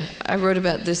was, yeah. I wrote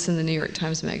about this in the New York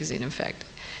Times Magazine, in fact.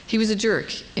 He was a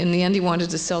jerk. In the end, he wanted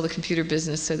to sell the computer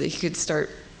business so that he could start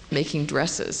making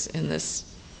dresses in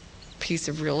this piece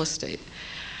of real estate.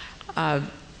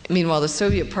 Meanwhile, the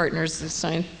Soviet partners, the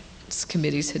science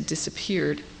committees, had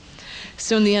disappeared.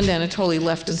 So in the end, Anatoly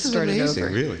left and started over. This is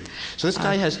amazing, really. So this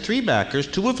guy has three backers,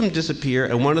 two of them disappear,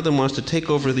 and one of them wants to take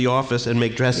over the office and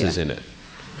make dresses in it.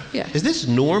 Yeah. Is this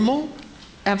normal?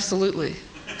 Absolutely.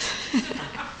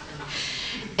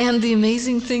 And the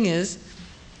amazing thing is,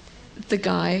 the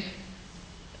guy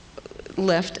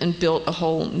left and built a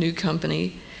whole new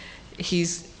company.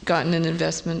 He's gotten an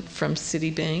investment from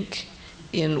Citibank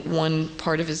in one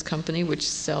part of his company, which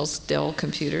sells Dell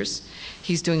computers.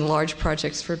 He's doing large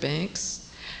projects for banks.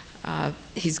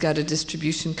 He's got a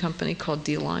distribution company called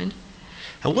D-Line.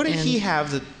 And what did he have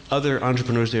that other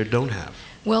entrepreneurs there don't have?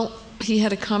 Well, he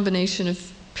had a combination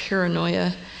of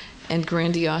paranoia and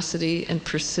grandiosity and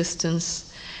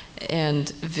persistence and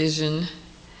vision.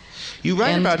 You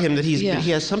write about him that he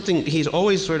has something, he's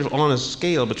always sort of on a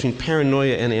scale between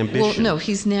paranoia and ambition. Well, no,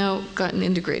 he's now gotten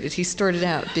integrated. He started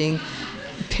out being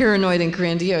paranoid and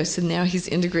grandiose, and now he's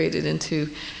integrated into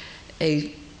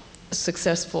a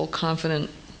successful, confident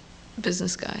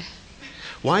business guy.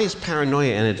 Why is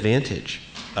paranoia an advantage,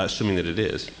 assuming that it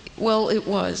is? Well, it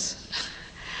was.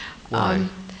 Why?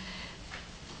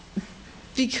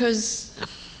 Because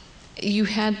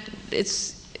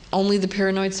it's only the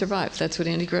paranoid survive. That's what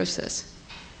Andy Grove says.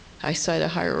 I cite a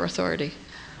higher authority.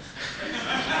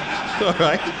 All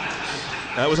right.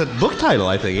 That was a book title,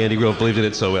 I think. Andy Grove believed in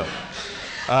it so well.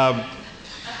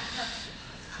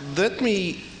 Let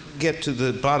me get to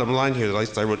the bottom line here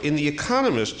that I wrote. In The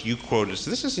Economist, you quoted, so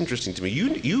this is interesting to me.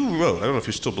 You wrote, I don't know if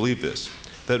you still believe this,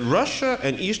 that Russia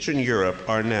and Eastern Europe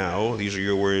are now, these are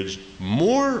your words,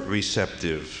 more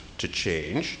receptive to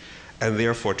change and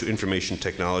therefore to information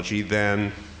technology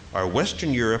than are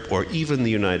Western Europe or even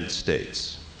the United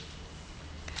States.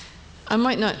 I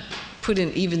might not put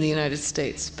in even the United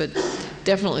States, but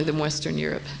definitely than Western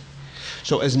Europe.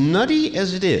 So as nutty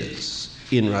as it is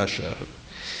in Russia,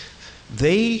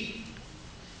 they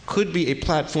could be a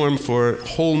platform for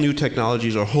whole new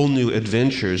technologies or whole new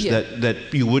adventures that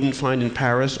you wouldn't find in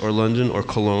Paris or London or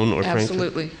Cologne or Frankfurt?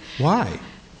 Absolutely. Why?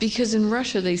 Because in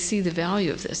Russia, they see the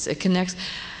value of this. It connects.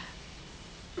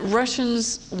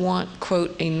 Russians want,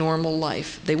 quote, a normal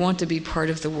life. They want to be part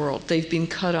of the world. They've been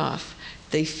cut off.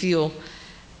 They feel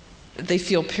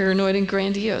paranoid and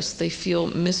grandiose. They feel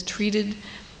mistreated,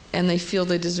 and they feel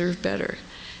they deserve better.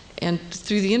 And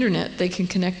through the internet, they can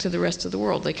connect to the rest of the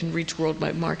world. They can reach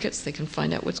worldwide markets. They can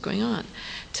find out what's going on.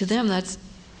 To them, that's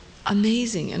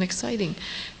amazing and exciting.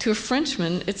 To a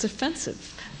Frenchman, it's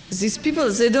offensive. These people,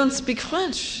 they don't speak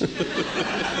French.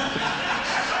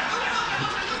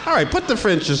 All right, put the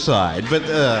French aside, but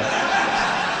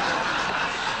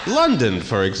London,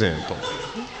 for example.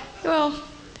 Well,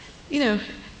 you know,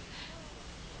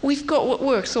 we've got what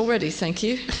works already, thank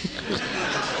you.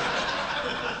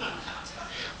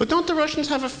 But don't the Russians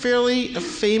have a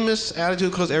famous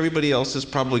attitude because everybody else has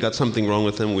probably got something wrong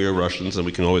with them? We're Russians and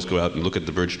we can always go out and look at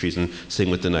the birch trees and sing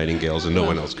with the nightingales and no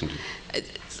one else can do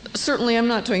it. Certainly I'm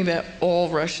not talking about all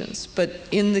Russians, but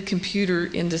in the computer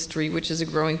industry, which is a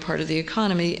growing part of the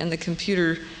economy, and the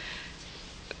computer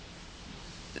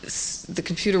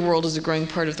world is a growing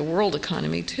part of the world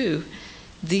economy too,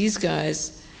 these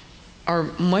guys are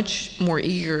much more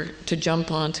eager to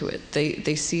jump onto it.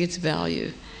 They see its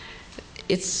value.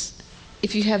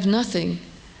 If you have nothing,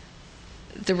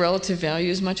 the relative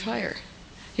value is much higher.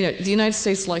 You know, the United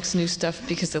States likes new stuff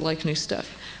because they like new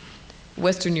stuff.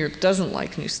 Western Europe doesn't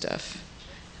like new stuff.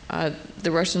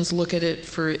 The Russians look at it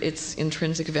for its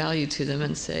intrinsic value to them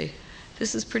and say,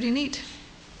 this is pretty neat.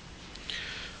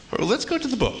 Well, let's go to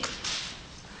the book.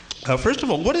 First of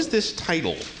all, what is this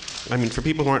title? I mean, for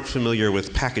people who aren't familiar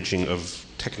with packaging of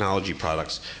technology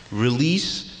products,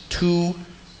 Release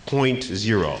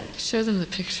 2.0. Show them the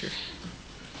picture.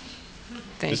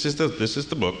 This is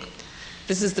the book.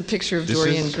 This is the picture of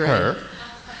Dorian Gray. This is her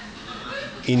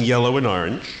in yellow and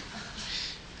orange.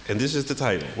 And this is the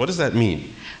title. What does that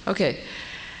mean? Okay.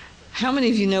 How many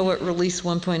of you know what Release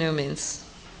 1.0 means?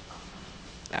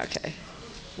 Okay.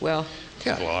 Well,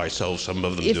 some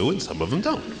of them do and some of them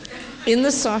don't. In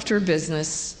the software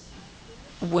business,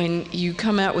 when you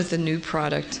come out with a new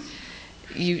product,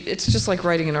 it's just like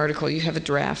writing an article. You have a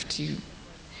draft. You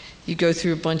go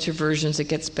through a bunch of versions. It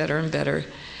gets better and better.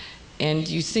 And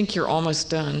you think you're almost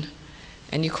done.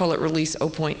 And you call it Release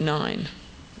 0.9.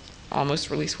 Almost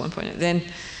Release 1.0. Then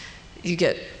you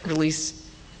get Release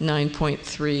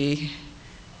 9.3.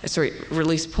 Sorry,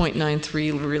 Release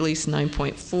 0.93, Release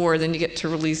 9.4. Then you get to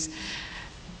Release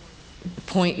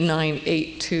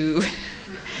 0.982.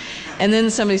 And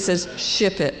then somebody says,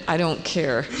 ship it, I don't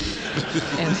care.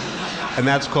 And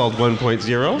that's called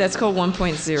 1.0? That's called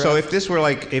 1.0. So if this were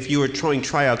like, if you were trying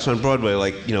tryouts on Broadway,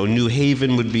 like, you know, New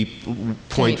Haven would be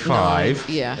 0.5.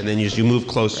 Yeah. And then as you move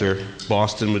closer,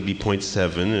 Boston would be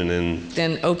 0.7, and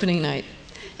then opening night.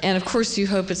 And of course you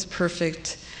hope it's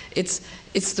perfect. It's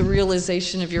the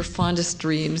realization of your fondest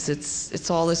dreams. It's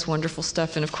all this wonderful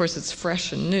stuff, and of course it's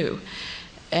fresh and new.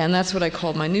 And that's what I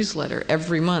call my newsletter.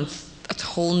 Every month, a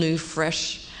whole new,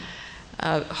 fresh,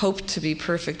 hope to be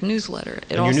perfect newsletter.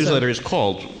 And your newsletter is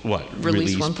called what?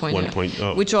 Release 1.0,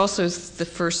 1.0. which also is the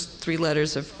first 3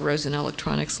 letters of Rosen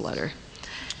Electronics' letter.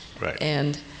 Right.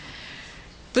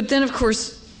 But then, of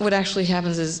course, what actually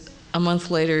happens is a month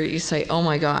later you say, oh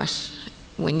my gosh,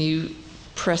 when you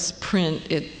press print,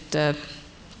 it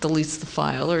deletes the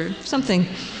file or something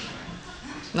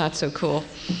not so cool.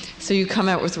 So you come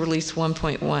out with Release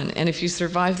 1.1, and if you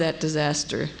survive that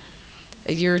disaster,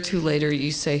 a year or 2 later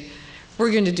you say,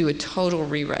 we're going to do a total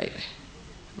rewrite.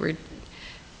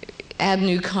 Add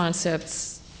new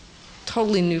concepts,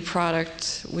 totally new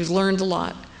product. We've learned a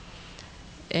lot.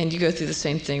 And you go through the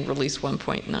same thing, Release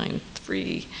 1.93,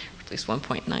 Release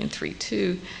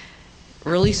 1.932,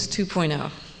 Release 2.0.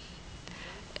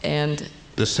 And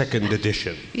the second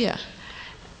edition. Yeah.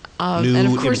 New, and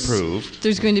of course, improved.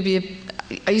 There's going to be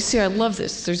you see, I love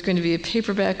this. There's going to be a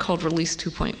paperback called Release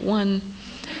 2.1.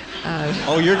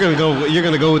 You're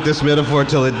going to go with this metaphor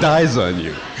till it dies on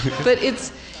you. But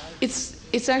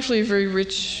it's actually a very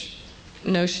rich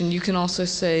notion. You can also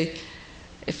say,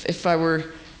 if I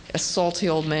were a salty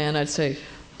old man, I'd say,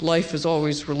 life is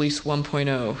always Release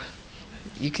 1.0.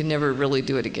 You can never really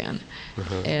do it again.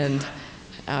 Uh-huh. And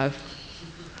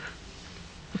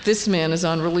this man is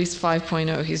on Release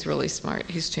 5.0. He's really smart.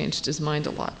 He's changed his mind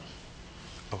a lot.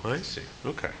 Oh, I see.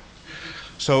 Okay.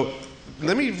 So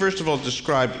let me first of all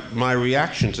describe my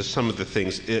reaction to some of the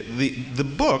things. The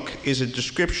book is a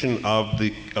description of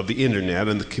the internet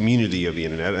and the community of the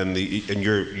internet, and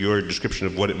your description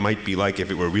of what it might be like if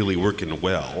it were really working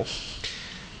well.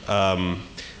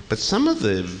 But some of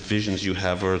the visions you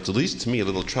have are, at least to me, a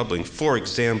little troubling. For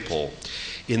example,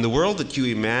 in the world that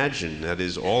you imagine, that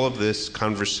is all of this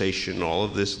conversation, all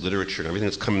of this literature, and everything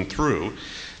that's coming through,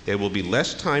 there will be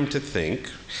less time to think,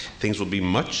 things will be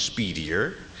much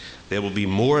speedier, there will be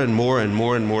more and more and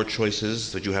more and more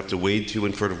choices that you have to wade through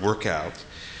and sort of work out.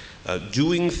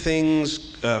 Doing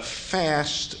things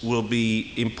fast will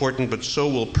be important, but so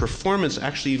will performance,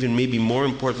 actually even maybe more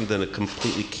important than a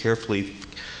completely carefully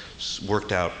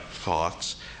worked out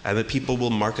thoughts, and that people will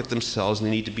market themselves and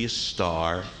they need to be a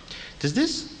star. Does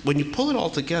this, when you pull it all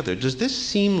together, does this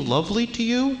seem lovely to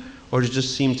you, or does it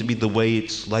just seem to be the way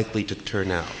it's likely to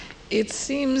turn out? It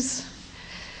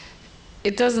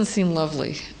doesn't seem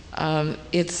lovely.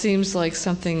 It seems like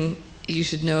something you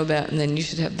should know about, and then you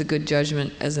should have the good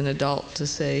judgment as an adult to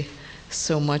say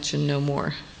so much and no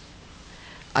more.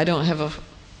 I don't have a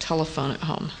telephone at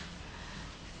home.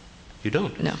 You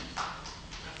don't? No.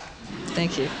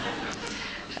 Thank you.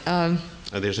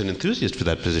 There's an enthusiast for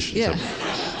that position. Yeah.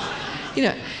 So. You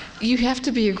know, you have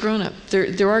to be a grown-up.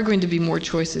 There are going to be more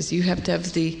choices. You have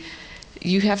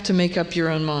to make up your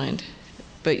own mind.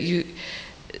 But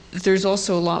there's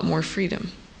also a lot more freedom.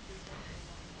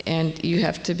 And you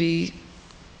have to be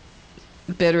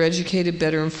better educated,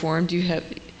 better informed. You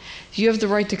have the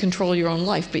right to control your own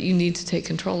life, but you need to take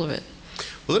control of it.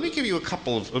 Well,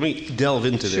 let me delve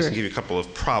into this and give you a couple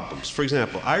of problems. For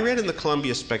example, I read in the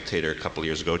Columbia Spectator a couple of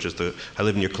years ago, I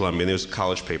live near Columbia, and there was a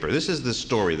college paper. This is the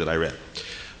story that I read.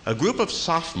 A group of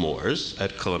sophomores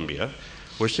at Columbia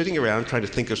were sitting around trying to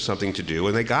think of something to do,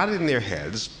 and they got it in their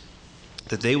heads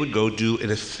that they would go do,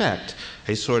 in effect,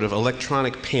 a sort of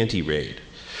electronic panty raid.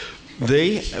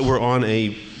 They were on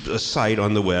a site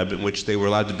on the web in which they were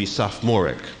allowed to be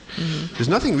sophomoric. Mm-hmm. There's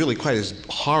nothing really quite as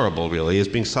horrible, really, as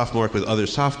being sophomoric with other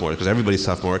sophomores, because everybody's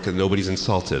sophomoric and nobody's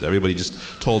insulted. Everybody just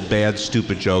told bad,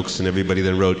 stupid jokes, and everybody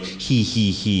then wrote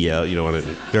he, on it.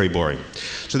 Very boring.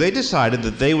 So they decided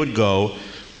that they would go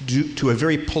to a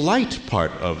very polite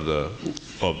part of the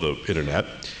internet,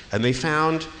 and they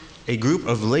found a group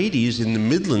of ladies in the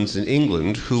Midlands in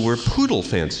England who were poodle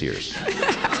fanciers.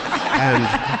 And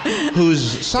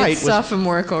whose site was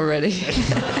sophomoric already.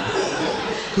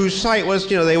 Whose site was,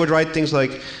 they would write things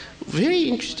like, very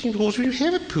interesting rules when you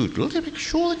have a poodle, to make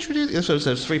sure that you do. So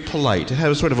it's very polite. It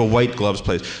had sort of a white gloves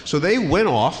place. So they went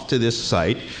off to this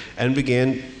site and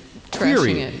began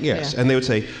querying it. Yes, yeah. And they would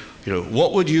say,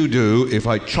 what would you do if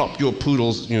I chopped your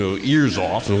poodle's, ears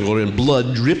off and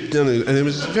blood dripped down? And it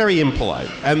was very impolite.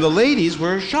 And the ladies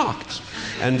were shocked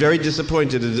and very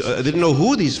disappointed. Didn't know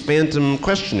who these phantom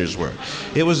questioners were.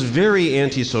 It was very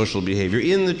antisocial behavior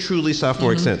in the truly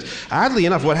sophomoric sense. Oddly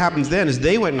enough, what happens then is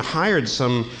they went and hired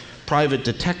some private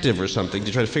detective or something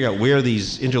to try to figure out where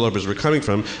these interlopers were coming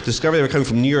from, discovered they were coming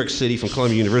from New York City, from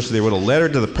Columbia University. They wrote a letter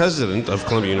to the president of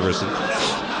Columbia University,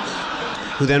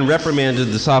 who then reprimanded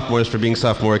the sophomores for being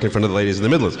sophomoric in front of the ladies in the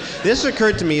Midlands. This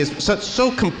occurred to me as so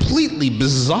completely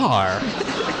bizarre.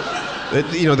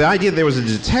 The idea that there was a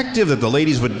detective, that the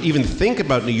ladies would even think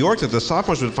about New York, that the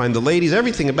sophomores would find the ladies,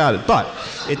 everything about it. But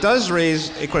it does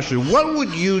raise a question.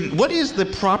 What is the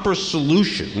proper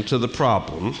solution to the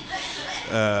problem?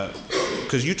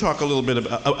 Because you talk a little bit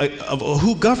of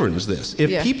who governs this.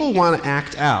 If people want to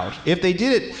act out, if they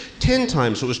did it 10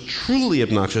 times so it was truly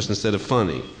obnoxious instead of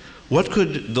funny, what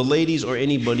could the ladies or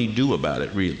anybody do about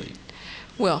it, really?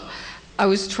 Well, I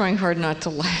was trying hard not to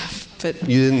laugh, but...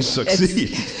 You didn't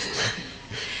succeed.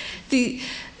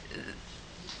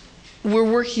 We're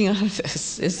working on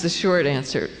this, is the short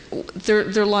answer. There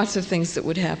are lots of things that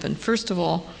would happen. First of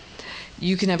all,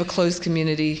 you can have a closed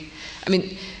community. I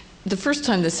mean, the first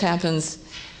time this happens,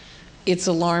 it's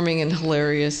alarming and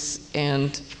hilarious,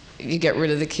 and you get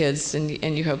rid of the kids,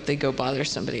 and you hope they go bother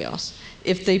somebody else.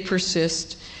 If they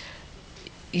persist,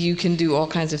 you can do all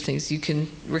kinds of things. You can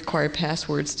require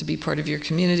passwords to be part of your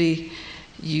community.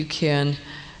 You can,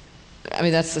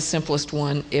 that's the simplest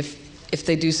one. If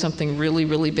they do something really,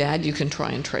 really bad, you can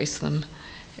try and trace them.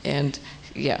 And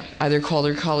either call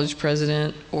their college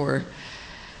president or,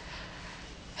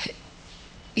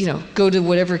 go to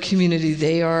whatever community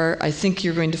they are. I think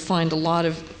you're going to find a lot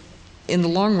of, in the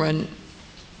long run,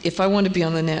 if I want to be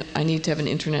on the net, I need to have an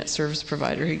internet service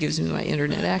provider who gives me my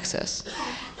internet access.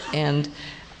 And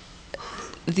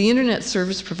the internet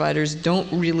service providers don't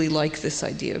really like this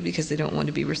idea because they don't want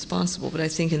to be responsible. But I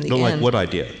think in the end... Don't like what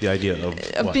idea? The idea of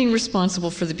what? Being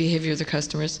responsible for the behavior of their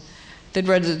customers. They'd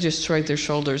rather just shrug their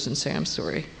shoulders and say, I'm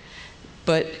sorry.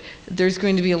 But there's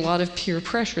going to be a lot of peer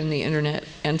pressure in the internet.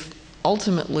 And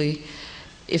ultimately,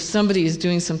 if somebody is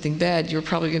doing something bad, you're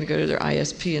probably going to go to their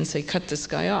ISP and say, cut this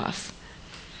guy off.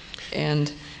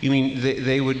 And You mean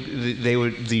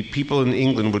the people in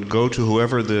England would go to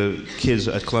whoever the kids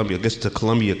at Columbia, I guess to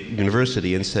Columbia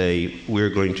University, and say, we're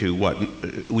going to what?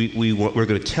 We're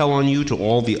going to tell on you to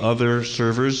all the other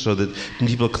servers so that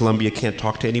people at Columbia can't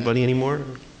talk to anybody anymore?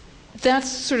 That's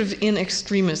sort of in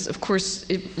extremis. Of course,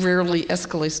 it rarely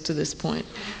escalates to this point.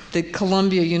 The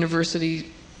Columbia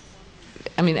University,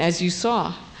 I mean, as you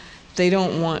saw, they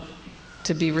don't want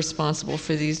to be responsible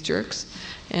for these jerks,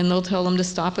 and they'll tell them to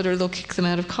stop it or they'll kick them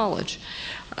out of college.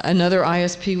 Another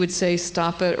ISP would say,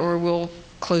 stop it or we'll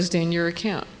close down your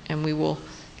account, and we will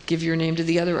give your name to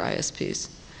the other ISPs.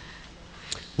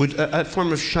 Would a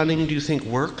form of shunning, do you think,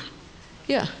 work?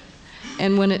 Yeah.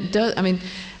 And when it does, I mean,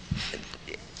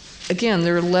 again,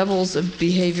 there are levels of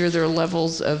behavior, there are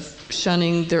levels of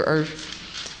shunning, there are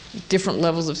different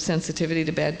levels of sensitivity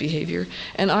to bad behavior.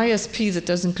 An ISP that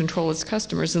doesn't control its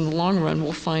customers in the long run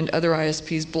will find other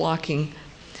ISPs blocking.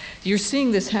 You're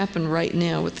seeing this happen right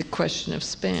now with the question of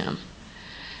spam.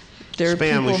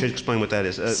 Spam, we should explain what that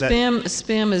is.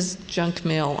 Spam is junk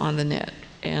mail on the net.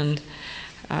 And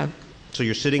so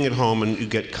you're sitting at home and you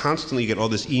get all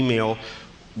this email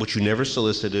which you never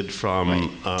solicited from...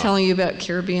 Right. Telling you about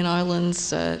Caribbean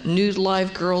islands, nude,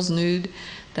 live girls nude.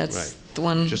 That's right. The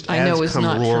one just I know is not for me. Just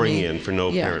ads come roaring in for no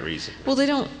apparent reason. Well, they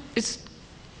don't,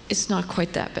 it's not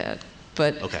quite that bad,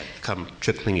 but... Okay, come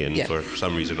trickling in for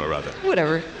some reason or other.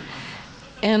 Whatever.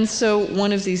 And so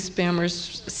one of these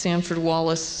spammers, Sanford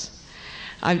Wallace,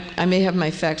 I may have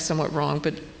my facts somewhat wrong,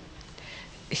 but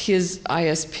his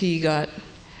ISP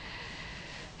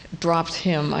dropped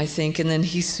him, I think, and then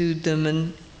he sued them,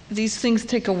 and these things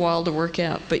take a while to work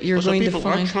out, but you're going to find... So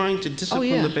people are trying to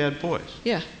discipline the bad boys.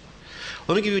 Yeah.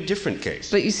 Let me give you a different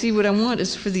case. But you see, what I want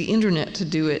is for the internet to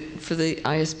do it, for the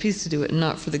ISPs to do it, and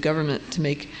not for the government to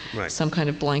make some kind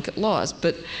of blanket laws.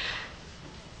 But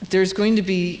there's going to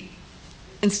be,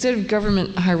 instead of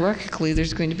government hierarchically,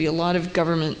 there's going to be a lot of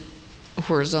government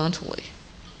horizontally.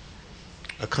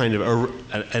 A kind of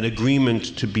an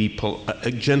agreement to be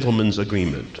a gentleman's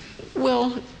agreement.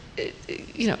 Well,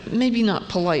 maybe not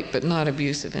polite, but not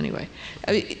abusive anyway.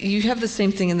 I mean, you have the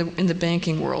same thing in the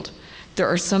banking world. There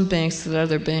are some banks that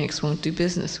other banks won't do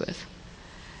business with.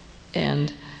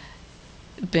 And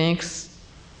banks,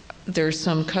 there are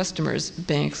some customers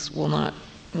banks will not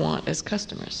want as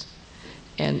customers.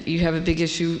 And you have a big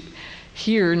issue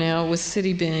here now with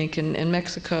Citibank and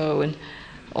Mexico and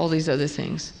all these other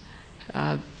things.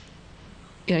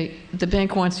 The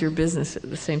bank wants your business at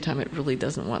the same time it really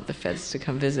doesn't want the feds to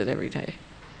come visit every day.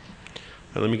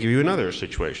 Now, let me give you another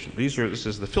situation. This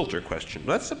is the filter question.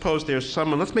 Let's suppose there's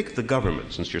someone, let's make the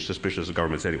government, since you're suspicious of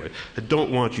governments anyway, that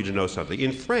don't want you to know something.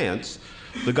 In France,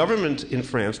 the government in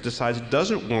France decides it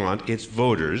doesn't want its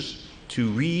voters to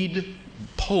read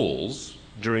polls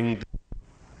during the...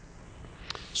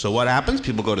 So what happens?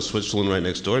 People go to Switzerland right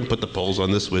next door and put the polls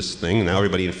on the Swiss thing, and now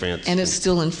everybody in France... And it's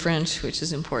still in French, which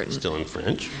is important. Still in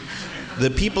French.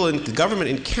 The government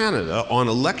in Canada on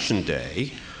election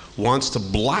day wants to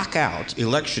block out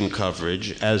election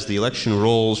coverage as the election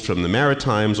rolls from the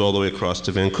Maritimes all the way across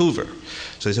to Vancouver.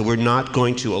 So they said, we're not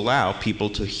going to allow people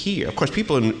to hear. Of course,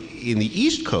 people in the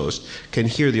East Coast can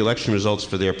hear the election results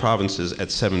for their provinces at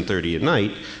 7:30 at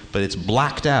night, but it's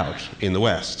blacked out in the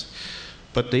West.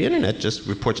 But the internet just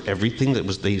reports everything that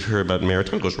they heard about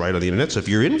Maritime, goes right on the internet. So if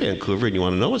you're in Vancouver and you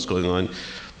want to know what's going on...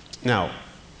 Now,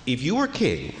 if you were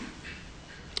king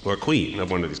or queen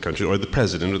of one of these countries, or the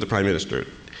president or the prime minister,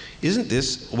 isn't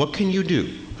this, what can you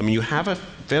do? I mean, you have a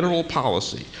federal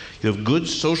policy. You have good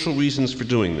social reasons for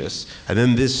doing this, and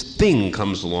then this thing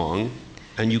comes along,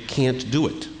 and you can't do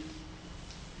it.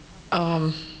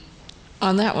 On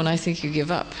that one, I think you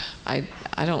give up. I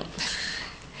don't...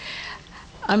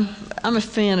 I'm a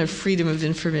fan of freedom of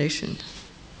information.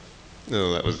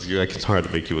 No, it's hard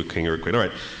to make you a king or a queen. All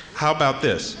right. How about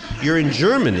this? You're in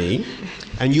Germany,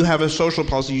 and you have a social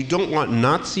policy. You don't want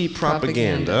Nazi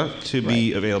propaganda to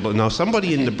be available. Now,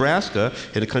 somebody in Nebraska,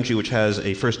 in a country which has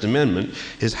a First Amendment,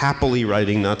 is happily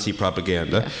writing Nazi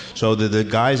propaganda, so that the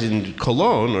guys in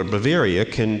Cologne or Bavaria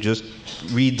can just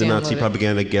read the Nazi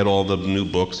propaganda, get all the new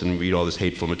books, and read all this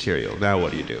hateful material. Now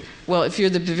what do you do? Well, if you're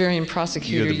the Bavarian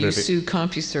prosecutor, you sue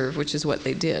CompuServe, which is what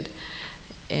they did.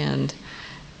 And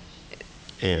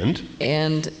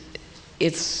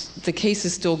the case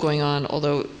is still going on,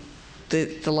 although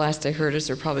the last I heard is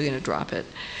they're probably going to drop it.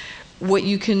 What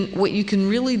you can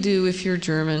really do if you're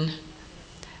German,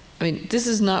 I mean, this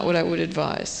is not what I would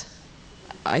advise.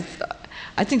 I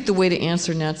think the way to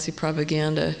answer Nazi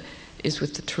propaganda is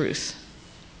with the truth.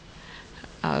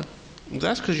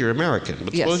 That's because you're American,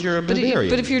 but suppose you're a Bavarian.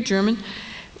 But if you're German,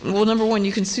 Well, number one,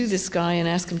 you can sue this guy and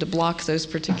ask him to block those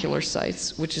particular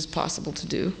sites, which is possible to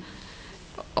do.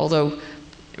 Although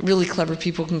really clever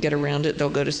people can get around it. They'll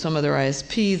go to some other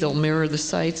ISP, they'll mirror the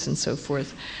sites and so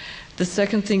forth. The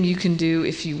second thing you can do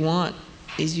if you want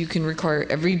is you can require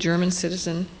every German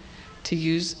citizen to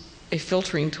use a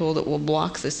filtering tool that will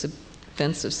block this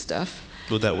offensive stuff.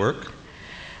 Would that work?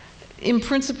 In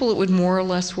principle, it would more or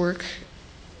less work.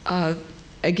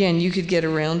 Again, you could get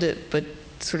around it, but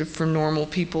sort of for normal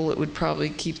people, it would probably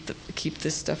keep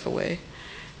this stuff away.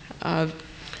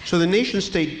 So the nation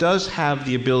state does have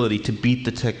the ability to beat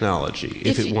the technology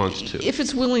if it wants to. If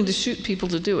it's willing to shoot people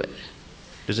to do it.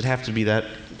 Does it have to be that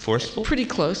forceful? Pretty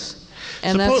close.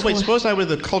 And suppose I were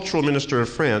the cultural minister of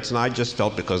France, and I just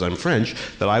felt, because I'm French,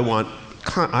 that I want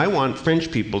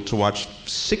French people to watch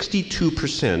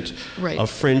 62% of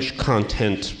French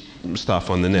content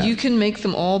stuff on the net. You can make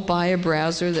them all buy a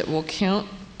browser that will count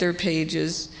their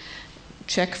pages,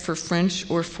 check for French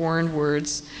or foreign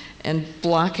words, and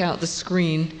block out the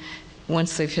screen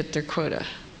once they've hit their quota.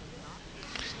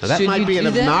 Now that might be an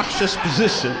obnoxious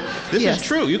position. This is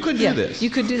true. You could do this. You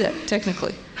could do that,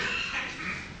 technically.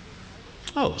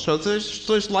 Oh, so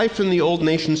there's life in the old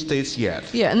nation states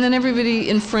yet. Yeah, and then everybody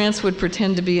in France would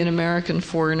pretend to be an American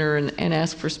foreigner and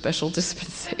ask for special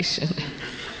dispensation.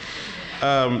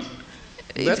 Let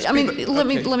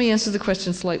me answer the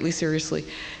question slightly seriously.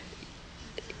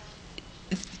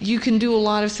 You can do a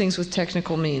lot of things with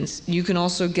technical means. You can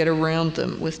also get around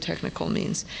them with technical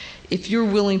means. If you're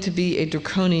willing to be a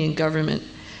draconian government,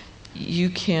 you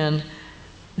can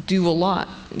do a lot.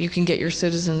 You can get your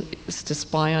citizens to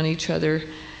spy on each other,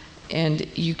 and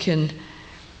you can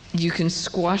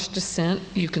squash dissent,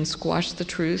 you can squash the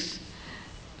truth,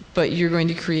 but you're going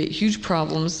to create huge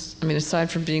problems, I mean, aside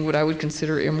from being what I would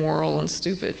consider immoral and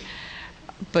stupid.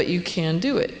 But you can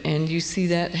do it, and you see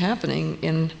that happening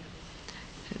in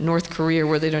North Korea,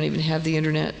 where they don't even have the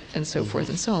internet and so forth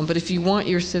and so on. But if you want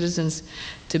your citizens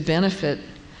to benefit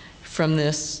from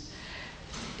this,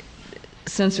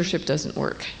 censorship doesn't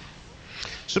work.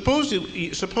 Suppose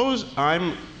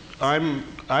I've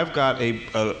got a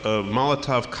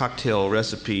Molotov cocktail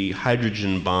recipe,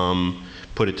 hydrogen bomb,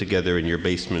 put it together in your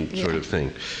basement sort of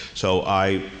thing. So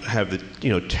I have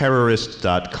the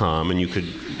terrorist.com, and you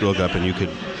could look up and you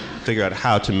could figure out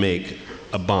how to make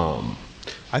a bomb.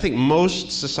 I think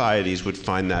most societies would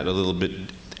find that a little bit,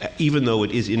 even though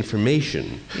it is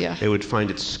information, they would find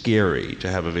it scary to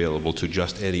have available to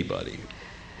just anybody.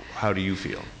 How do you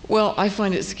feel? Well, I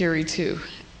find it scary too.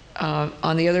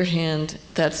 On the other hand,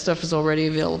 that stuff is already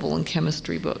available in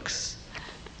chemistry books.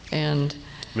 And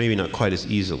maybe not quite as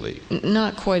easily.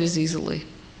 Not quite as easily.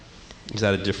 Is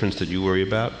that a difference that you worry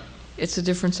about? It's a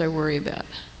difference I worry about.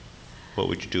 What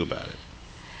would you do about it?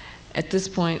 At this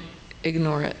point,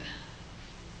 ignore it.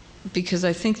 Because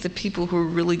I think the people who are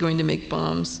really going to make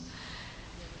bombs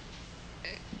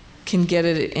can get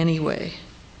at it anyway.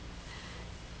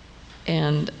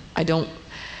 And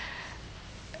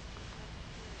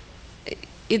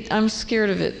I'm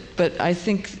scared of it, but I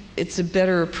think it's a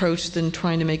better approach than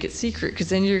trying to make it secret, because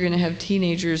then you're going to have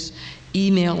teenagers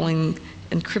emailing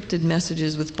encrypted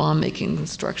messages with bomb-making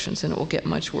instructions, and it will get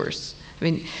much worse. I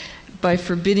mean, by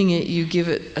forbidding it, you give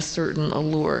it a certain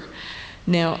allure.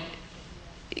 Now,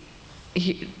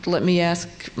 let me ask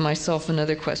myself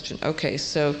another question. Okay,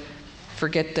 so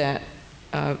forget that.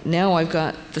 Now I've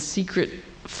got the secret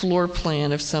floor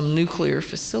plan of some nuclear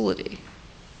facility.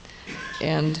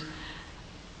 And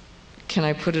can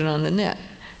I put it on the net?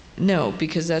 No,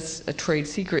 because that's a trade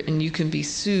secret, and you can be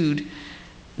sued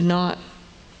not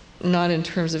in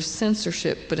terms of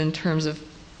censorship, but in terms of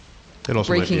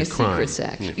breaking a Secrets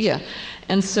Act. Yeah.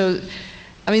 And so,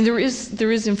 I mean, there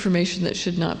is information that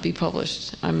should not be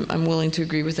published. I'm willing to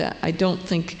agree with that. I don't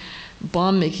think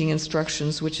bomb-making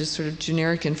instructions, which is sort of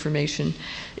generic information,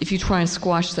 if you try and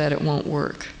squash that, it won't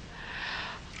work.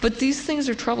 But these things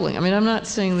are troubling. I mean, I'm not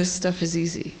saying this stuff is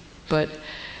easy, but...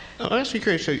 I'll ask you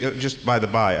curious, just by the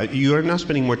by, you are now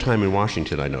spending more time in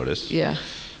Washington, I notice. Yeah.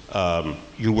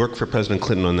 You work for President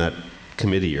Clinton on that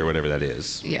committee, or whatever that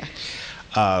is. Yeah.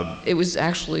 It was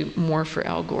actually more for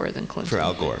Al Gore than Clinton. For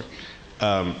Al Gore.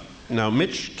 Now,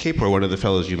 Mitch Kapor, one of the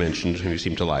fellows you mentioned, whom you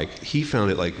seem to like, he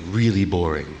found it like really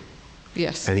boring.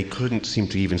 Yes. And he couldn't seem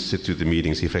to even sit through the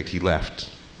meetings. In fact, he left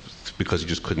because he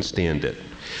just couldn't stand it.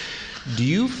 Do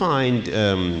you find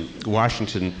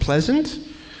Washington pleasant,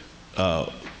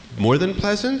 more than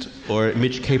pleasant, or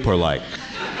Mitch Kapor-like?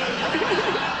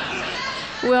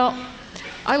 Well,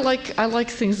 I like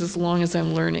things as long as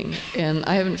I'm learning, and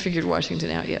I haven't figured Washington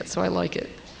out yet, so I like it.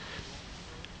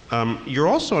 You're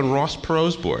also on Ross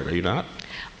Perot's board, are you not?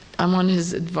 I'm on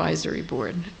his advisory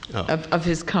board of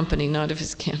his company, not of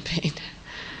his campaign.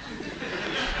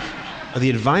 The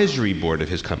advisory board of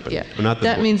his company, Yeah. but not the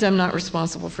That board. means I'm not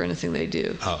responsible for anything they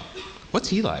do. Oh. What's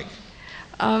he like?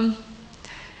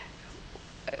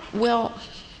 Well,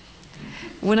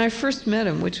 when I first met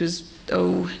him, which was,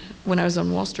 when I was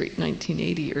on Wall Street,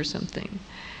 1980 or something,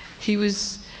 he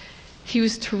was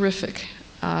terrific.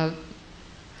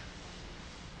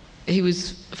 He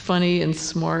was funny and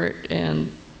smart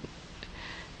and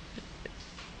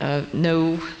I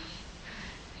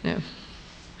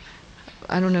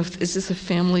don't know is this a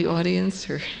family audience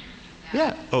or?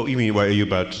 Yeah. Oh, you mean, are you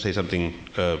about to say something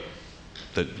that,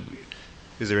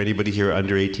 is there anybody here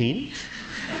under 18?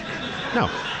 No.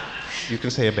 You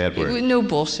can say a bad word. No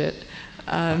bullshit.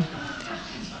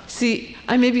 See,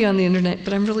 I may be on the internet,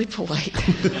 but I'm really polite.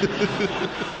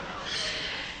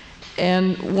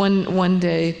 And one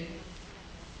day,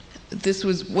 this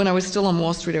was when I was still on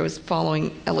Wall Street, I was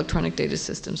following Electronic Data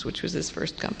Systems, which was his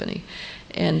first company.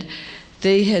 And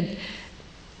they had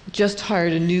just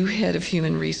hired a new head of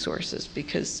human resources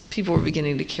because people were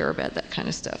beginning to care about that kind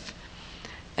of stuff.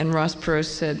 And Ross Perot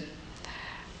said,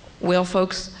 well,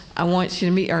 folks, I want you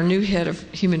to meet our new head of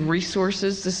human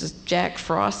resources. This is Jack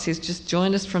Frost. He's just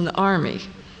joined us from the Army.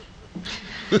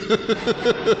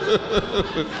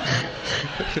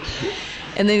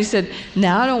 And then he said,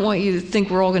 now I don't want you to think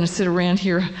we're all going to sit around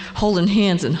here holding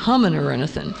hands and humming or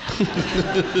anything.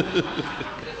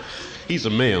 He's a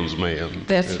man's man.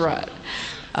 That's right.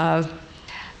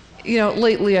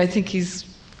 Lately I think he's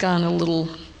gone a little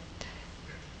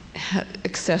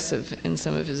excessive in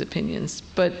some of his opinions,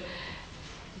 but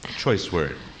Choice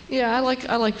word. yeah,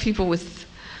 I like people with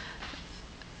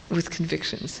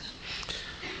convictions.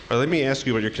 Let me ask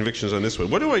you about your convictions on this one.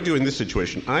 What do I do in this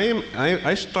situation?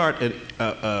 I start a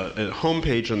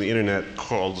homepage on the internet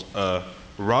called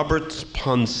Robert's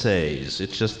Pensées.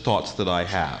 It's just thoughts that I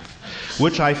have,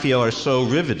 which I feel are so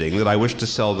riveting that I wish to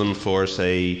sell them for,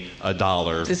 say,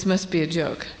 $1. This must be a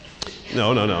joke.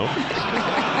 No.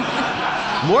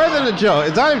 More than a joke.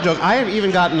 It's not a joke. I have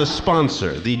even gotten a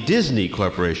sponsor, the Disney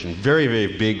Corporation, very,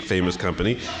 very big, famous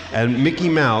company, and Mickey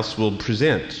Mouse will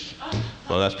present.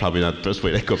 Well, that's probably not the best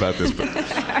way to go about this, but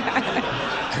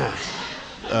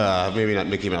maybe not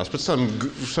Mickey Mouse, but some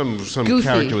Goofy.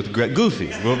 character with Goofy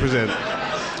will present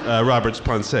Robert's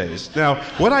Pensées. Now,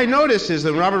 what I notice is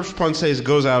that when Robert's Pensées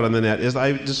goes out on the net is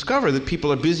I discover that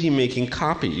people are busy making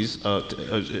copies,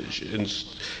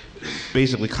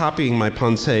 basically copying my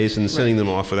pensées and sending them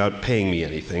off without paying me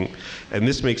anything. And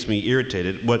this makes me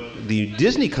irritated. What the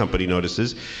Disney company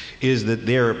notices is that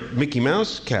their Mickey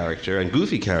Mouse character and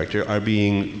Goofy character are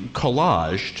being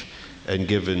collaged and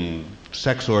given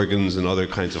sex organs and other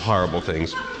kinds of horrible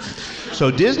things.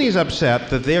 So Disney's upset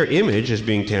that their image is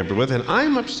being tampered with, and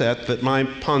I'm upset that my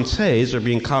pensées are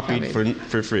being copied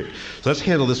for free. So let's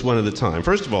handle this one at a time.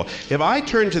 First of all, if I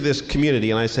turn to this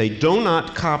community and I say, do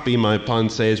not copy my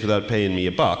pensées without paying me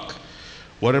 $1,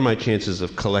 what are my chances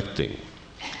of collecting?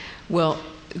 Well,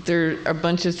 there are a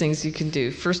bunch of things you can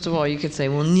do. First of all, you could say,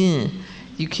 well, nah,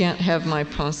 you can't have my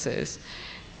pensées.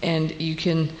 And you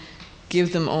can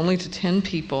give them only to 10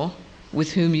 people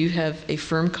with whom you have a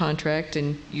firm contract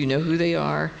and you know who they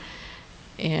are,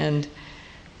 and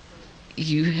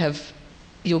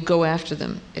you'll go after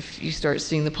them if you start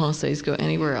seeing the pensées go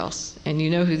anywhere else, and you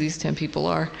know who these 10 people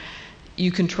are.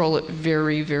 You control it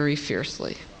very, very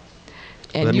fiercely.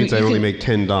 And that means I only make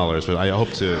 $10, but I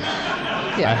hope to.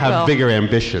 I have bigger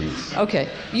ambitions. Okay,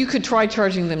 you could try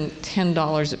charging them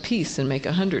 $10 a piece and make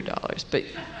 $100, but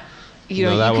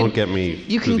that won't get me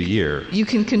through the year. You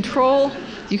can control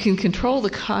the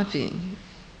copying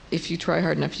if you try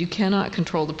hard enough. You cannot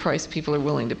control the price people are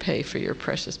willing to pay for your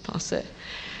precious pensée.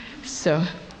 So,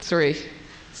 sorry,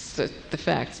 it's the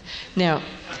facts. Now,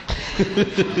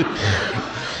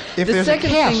 if there's a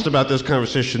cast about this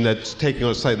conversation that's taking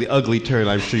a slightly ugly turn,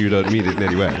 I'm sure you don't mean it in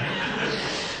any way.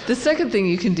 The second thing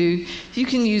you can do, you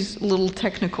can use little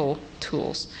technical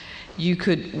tools. You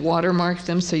could watermark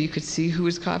them so you could see who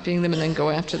is copying them and then go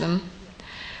after them.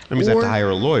 That means I have to hire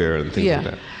a lawyer and things like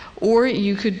that. Or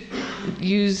you could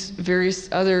use various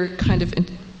other kind of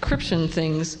encryption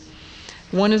things.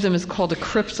 One of them is called a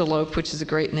cryptalope, which is a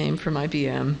great name from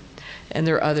IBM, and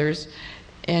there are others.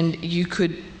 And you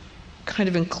could kind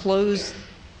of enclose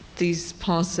these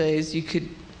pensées, you could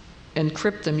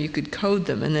encrypt them, you could code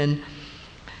them, and then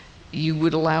you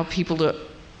would allow people to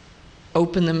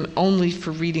open them only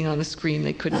for reading on the screen.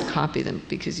 They couldn't copy them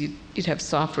because you'd have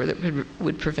software that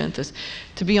would prevent this.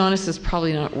 To be honest, it's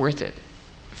probably not worth it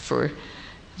for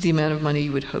the amount of money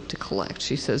you would hope to collect,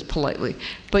 she says politely.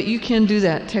 But you can do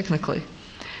that technically.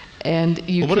 And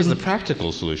you what is the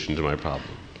practical solution to my problem?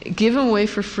 Give them away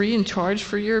for free and charge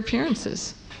for your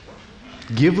appearances.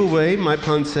 Give away my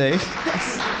pensées?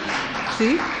 Yes.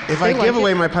 See? If I give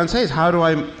away my pensées, how do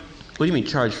I... What do you mean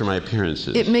charge for my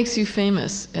appearances? It makes you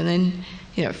famous. And then,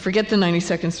 forget the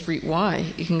 92nd Street Y.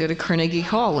 You can go to Carnegie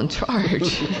Hall and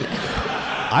charge.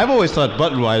 I've always thought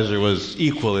Budweiser was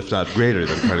equal, if not greater,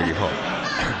 than Carnegie Hall.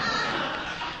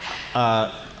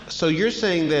 So you're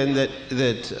saying then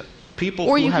that people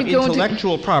who have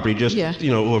intellectual property, just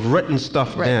who have written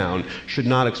stuff down, should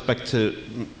not expect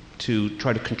to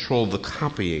try to control the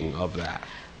copying of that.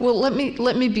 Well, let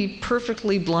me be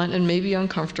perfectly blunt and maybe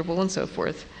uncomfortable and so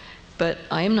forth, but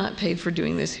I am not paid for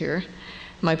doing this here.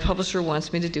 My publisher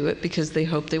wants me to do it because they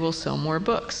hope they will sell more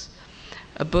books.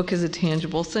 A book is a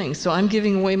tangible thing, so I'm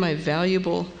giving away my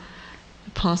valuable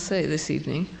pensée this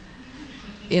evening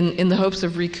in the hopes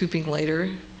of recouping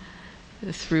later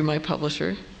through my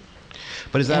publisher.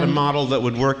 But is that a model that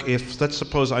would work if, let's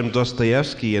suppose I'm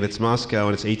Dostoevsky and it's Moscow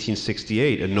and it's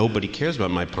 1868 and nobody cares about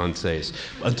my pensées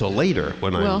until later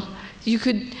when Well, you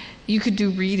could do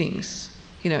readings.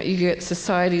 You get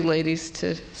society ladies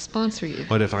to sponsor you.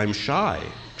 But if I'm shy,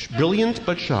 brilliant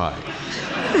but shy.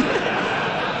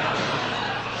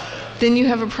 Then you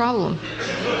have a problem.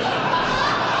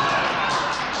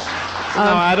 No,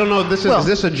 I don't know. Is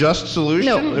this a just solution?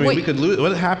 No, I mean, we could lose.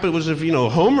 What happened was if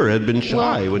Homer had been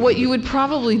shy. Well, what you would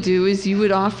probably do is you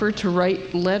would offer to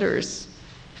write letters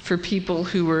for people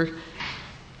who were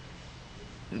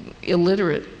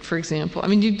illiterate, for example. I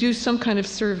mean, you do some kind of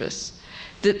service.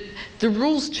 The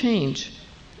rules change.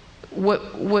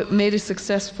 What made a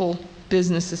successful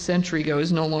business a century ago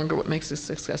is no longer what makes a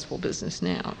successful business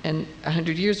now. And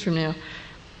 100 years from now,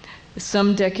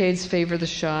 some decades favor the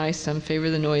shy, some favor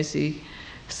the noisy,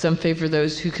 some favor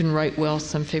those who can write well,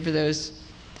 some favor those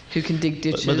who can dig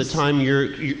ditches. By the time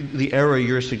the era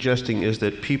you're suggesting is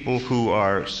that people who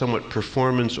are somewhat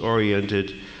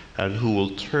performance-oriented and who will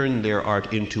turn their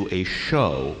art into a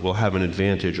show will have an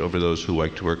advantage over those who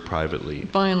like to work privately.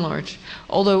 By and large.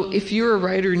 Although if you're a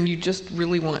writer and you just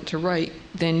really want to write,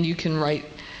 then you can write.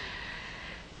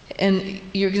 And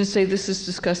you're going to say this is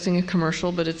disgusting and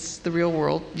commercial, but it's the real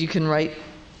world. You can write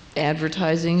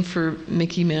advertising for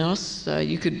Mickey Mouse.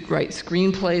 You could write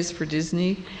screenplays for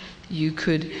Disney. You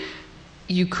could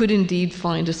indeed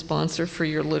find a sponsor for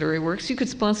your literary works. You could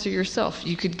sponsor yourself.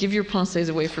 You could give your pensées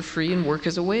away for free and work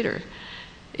as a waiter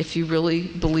if you really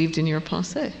believed in your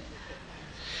pensée.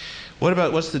 What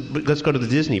about, let's go to the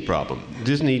Disney problem.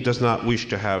 Disney does not wish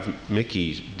to have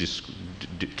Mickey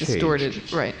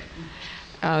distorted, right.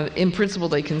 In principle,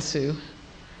 they can sue.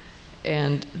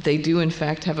 And they do, in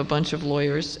fact, have a bunch of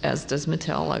lawyers, as does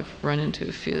Mattel. I've run into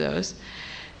a few of those,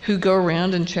 who go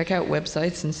around and check out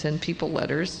websites and send people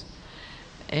letters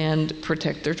and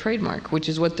protect their trademark, which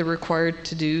is what they're required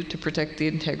to do to protect the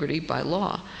integrity by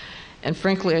law. And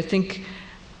frankly, I think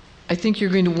you're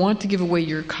going to want to give away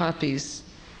your copies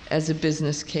as a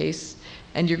business case,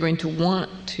 and you're going to want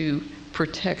to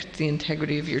protect the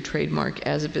integrity of your trademark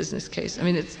as a business case. I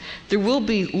mean, there will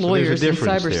be lawyers in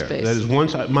cyberspace. There. That is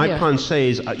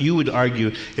pensées, you would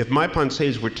argue, if my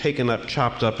pensées were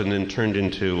chopped up and then turned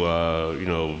into,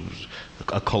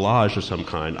 a collage of some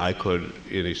kind, I could,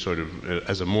 in a sort of,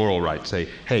 as a moral right, say,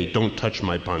 hey, don't touch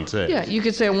my pensées. Yeah, you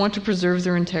could say, I want to preserve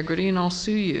their integrity and I'll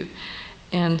sue you.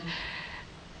 And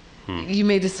you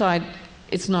may decide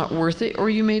it's not worth it, or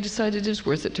you may decide it is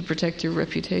worth it to protect your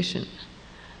reputation.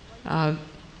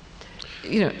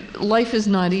 Life is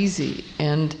not easy,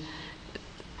 and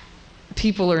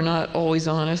people are not always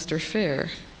honest or fair.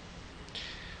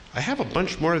 I have a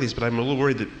bunch more of these, but I'm a little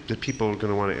worried that people are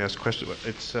going to want to ask questions.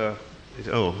 So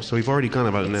we've already gone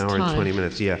about an hour and 20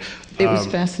 minutes. Yeah, it was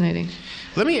fascinating.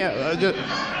 Let me.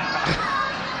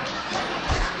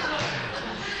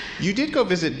 You did go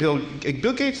visit Bill.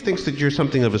 Bill Gates thinks that you're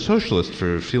something of a socialist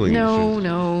for feeling.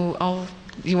 No.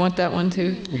 You want that one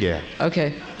too? Yeah.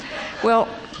 Okay. Well,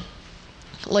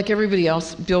 like everybody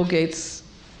else, Bill Gates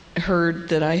heard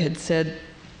that I had said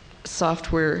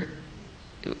software.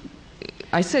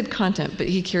 I said content, but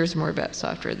he cares more about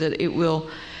software, that it will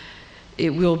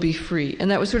be free. And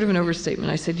that was sort of an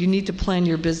overstatement. I said, you need to plan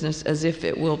your business as if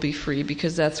it will be free,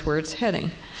 because that's where it's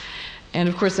heading. And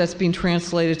of course, that's being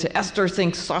translated to Esther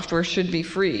thinks software should be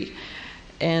free.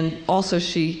 And also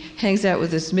she hangs out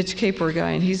with this Mitch Kapor guy,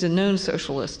 and he's a known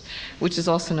socialist, which is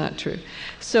also not true.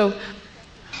 So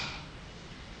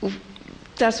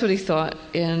that's what he thought,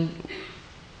 and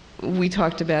we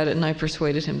talked about it, and I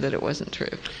persuaded him that it wasn't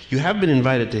true. You have been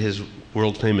invited to his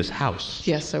world-famous house.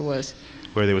 Yes, I was.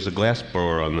 Where there was a glass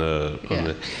blower on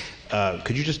the...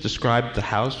 Could you just describe the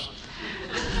house?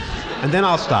 And then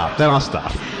I'll stop.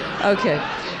 Okay.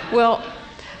 Well,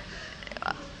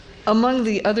 among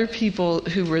the other people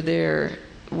who were there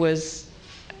was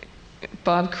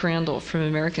Bob Crandall from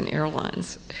American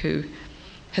Airlines, who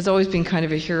has always been kind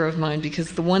of a hero of mine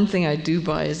because the one thing I do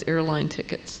buy is airline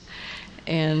tickets.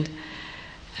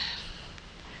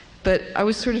 But I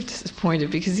was sort of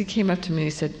disappointed because he came up to me and he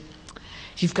said,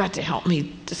 "You've got to help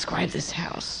me describe this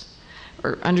house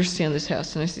or understand this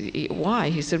house." And I said, "Why?"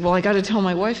 He said, "Well, I got to tell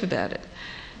my wife about it."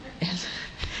 And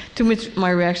to which my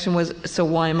reaction was, "So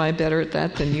why am I better at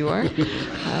that than you are?"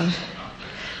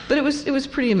 But it was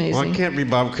pretty amazing. Well, I can't be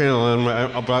Bob Crandall.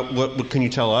 About what can you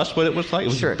tell us what it was like? It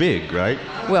was Sure. big, right?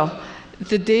 Well,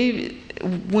 the day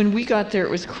when we got there,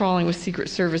 it was crawling with Secret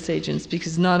Service agents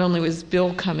because not only was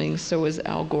Bill coming, so was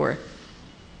Al Gore.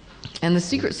 And the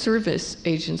Secret Service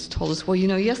agents told us, "Well, you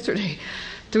know, yesterday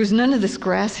there was none of this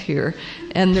grass here,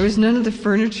 and there was none of the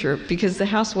furniture because the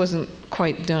house wasn't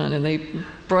quite done, and they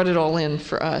brought it all in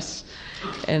for us."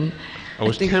 And it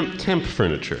was temp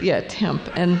furniture. Yeah, temp.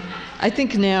 And I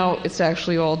think now it's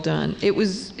actually all done. It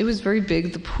was very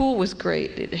big. The pool was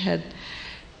great. It had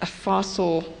a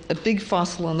big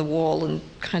fossil on the wall, and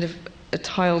kind of a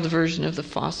tiled version of the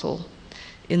fossil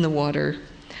in the water.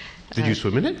 Did you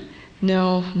swim in it?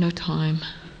 No time.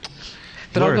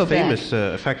 But Laura, I'll go famous,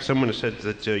 back. in fact, someone has said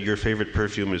that your favorite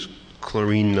perfume is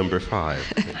chlorine number 5.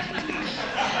 Because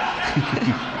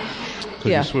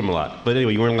Yeah. you swim a lot. But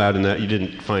anyway, you weren't allowed in that. You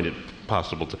didn't find it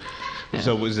possible to. Yeah.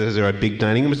 So is there a big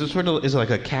dining room? Is it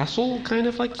like a castle kind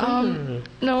of like that?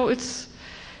 No, it's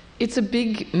a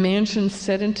big mansion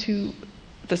set into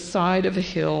the side of a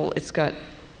hill. It's got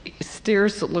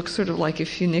stairs that look sort of like a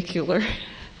funicular.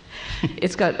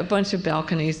 It's got a bunch of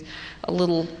balconies, a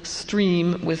little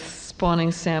stream with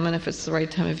spawning salmon if it's the right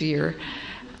time of year.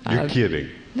 You're kidding.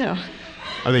 No.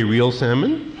 Are they real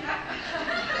salmon?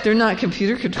 They're not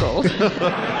computer controlled.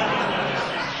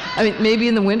 I mean, maybe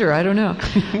in the winter, I don't know.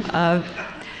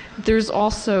 There's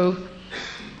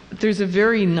a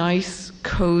very nice,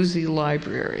 cozy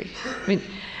library. I mean,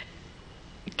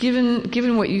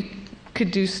 given what you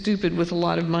could do stupid with a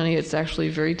lot of money, it's actually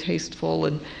very tasteful,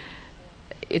 and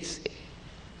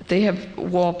they have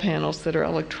wall panels that are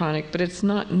electronic, but it's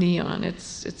not neon.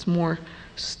 It's more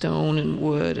stone and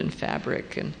wood and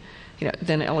fabric, and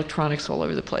then electronics all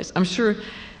over the place. I'm sure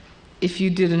if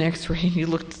you did an X-ray and you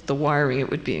looked at the wiring, it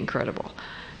would be incredible.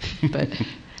 But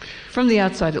from the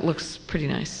outside, it looks pretty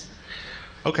nice.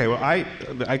 Okay, well, I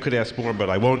could ask more, but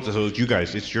I won't. So you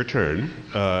guys, it's your turn.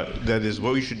 That is,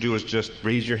 what we should do is just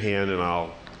raise your hand, and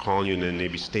I'll call on you, and then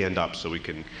maybe stand up so we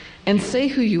can. And say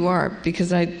who you are,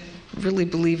 because I really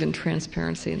believe in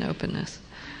transparency and openness.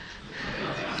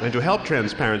 And to help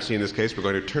transparency in this case, we're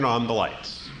going to turn on the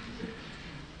lights.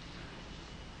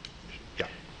 Yeah.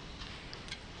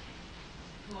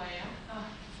 Who I am?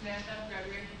 Samantha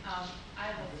Gregory. I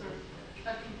have a sort of.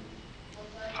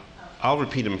 I'll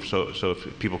repeat them so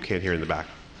if people can't hear in the back.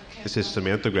 Okay. This is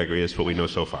Samantha Gregory, is what we know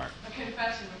so far. A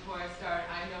confession before I start.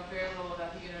 I know very little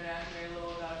about the internet, very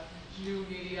little about new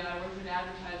media. I work in an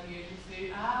advertising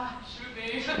agency. Shoot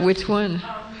me. Which one?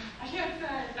 I can't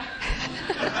say.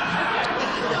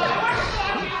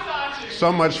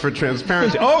 So much for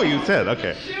transparency. Oh, you said,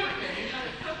 okay. Shoot me.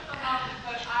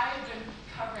 But I've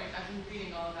been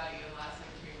reading all about you the last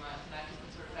 3 months, and I've just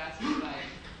been sort of fascinated by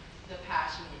the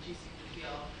passion which you seem to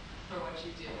feel for what you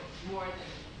do, more than,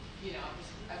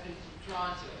 I've been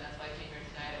drawn to it. That's why I came here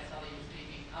tonight. I saw that you were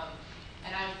speaking.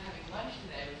 And I was having lunch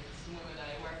today with some women that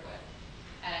I work with,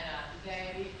 and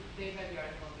they read the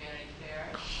article in Vanity Fair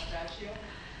about you,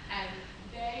 and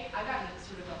I got into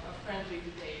sort of a friendly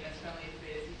debate, as friendly a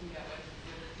debate as you can get with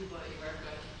people that you work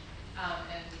with,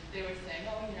 and they were saying,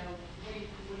 what do you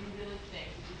really think?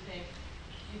 Do you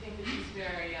think that she's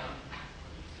very,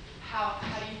 how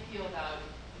do you feel about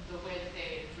the way that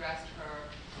they addressed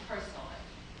her personally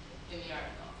in the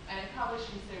article? And I probably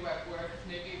shouldn't say where it works.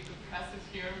 Maybe the press is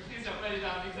here. Please don't write it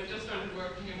down because I just started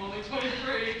working. I'm only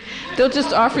 23. They'll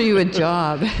just offer you a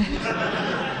job. Don't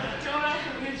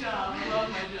offer me a job. I love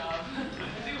my job. I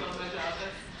do love my job.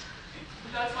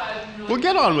 That's why I didn't really... Well,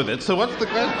 get on with it. So what's the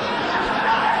question?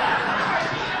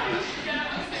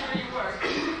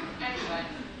 Anyway,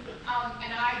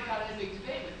 and I got in a big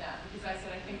debate with them because I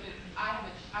said I think that I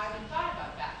haven't thought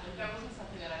about that. Like, that wasn't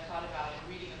something that I thought about in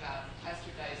reading about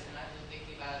Esther Dyson. I've been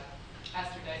thinking about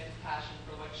Esther Dyson's passion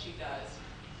for what she does,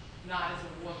 not as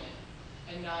a woman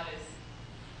and not as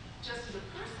just as a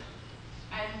person.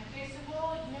 And they said,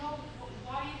 well,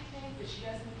 why do you think that she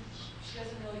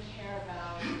doesn't really care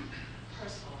about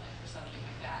personal life or something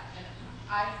like that? And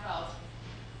I felt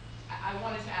I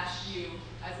wanted to ask you,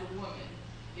 as a woman,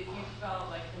 if you felt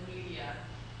like the media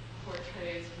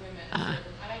portrays women. And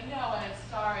I know, and I'm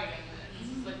sorry, and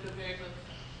this is like the very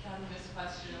feminist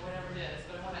question or whatever it is,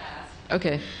 but I want to ask.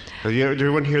 Okay. Did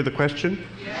everyone hear the question?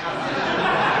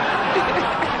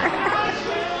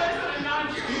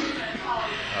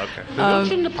 Okay. You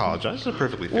shouldn't apologize. It's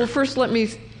perfectly fair. Well, first let me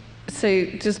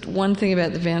say just one thing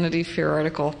about the Vanity Fair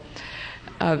article.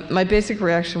 My basic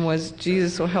reaction was,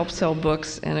 Jesus will help sell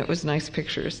books, and it was nice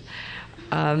pictures.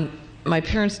 My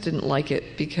parents didn't like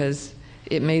it because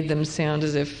it made them sound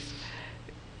as if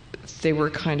they were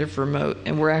kind of remote,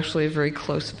 and we're actually a very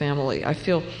close family.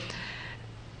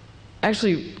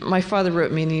 Actually, my father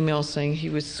wrote me an email saying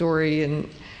he was sorry, and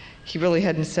he really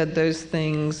hadn't said those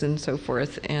things and so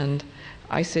forth, and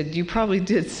I said, you probably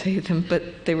did say them,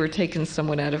 but they were taken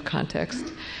somewhat out of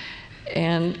context.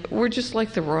 And we're just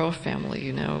like the royal family,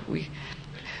 you know.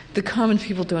 The common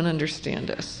people don't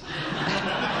understand us.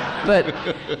 But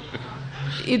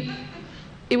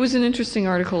it was an interesting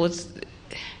article.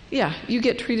 You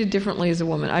get treated differently as a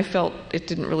woman. I felt it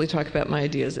didn't really talk about my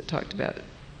ideas. It talked about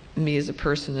me as a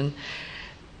person. And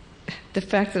the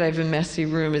fact that I have a messy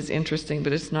room is interesting,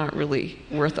 but it's not really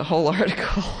worth a whole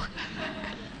article.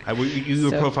 You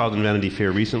were profiled in Vanity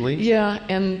Fair recently? Yeah,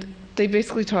 and they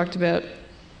basically talked about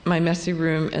my messy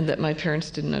room and that my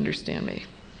parents didn't understand me.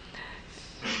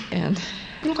 And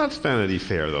well, that's Vanity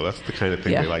Fair, though. That's the kind of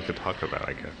thing they like to talk about,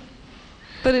 I guess.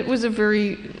 But it was a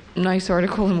very nice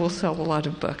article, and we'll sell a lot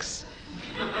of books.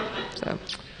 So.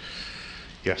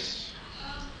 Yes.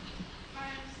 My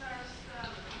name is Sarah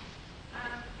Sterling,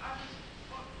 and I just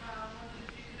wondered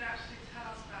if you could actually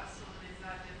tell us about some of these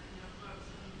ideas in your books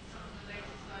and some of the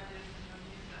latest ideas in your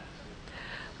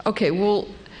newsletter. Okay, well,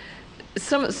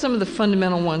 some of the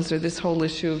fundamental ones are this whole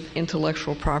issue of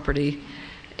intellectual property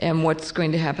and what's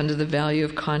going to happen to the value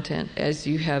of content as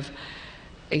you have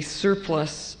a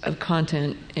surplus of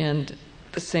content and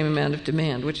the same amount of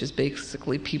demand, which is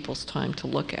basically people's time to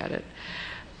look at it.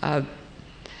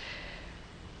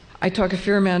 I talk a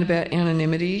fair amount about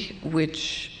anonymity,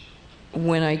 which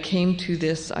when I came to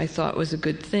this I thought was a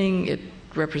good thing. It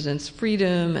represents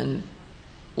freedom and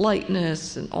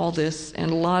lightness and all this, and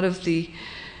a lot of the,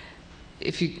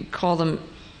 if you call them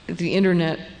the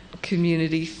internet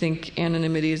community, think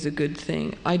anonymity is a good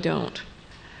thing. I don't.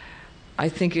 I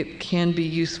think it can be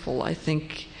useful. I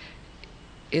think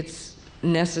it's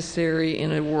necessary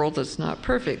in a world that's not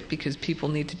perfect because people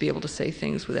need to be able to say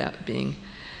things without being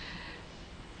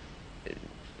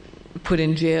put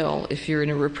in jail. If you're in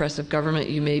a repressive government,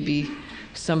 you may be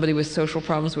somebody with social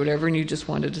problems, whatever, and you just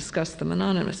want to discuss them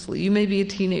anonymously. You may be a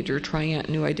teenager trying out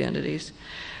new identities,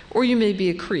 or you may be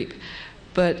a creep.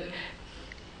 But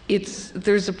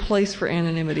there's a place for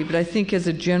anonymity, but I think as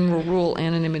a general rule,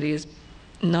 anonymity is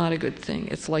not a good thing.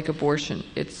 It's like abortion.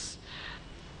 It's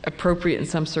appropriate in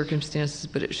some circumstances,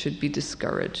 but it should be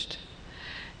discouraged.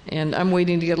 And I'm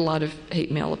waiting to get a lot of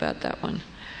hate mail about that one.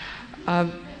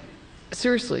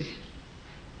 Seriously,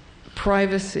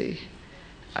 privacy.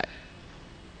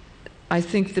 I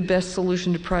think the best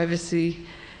solution to privacy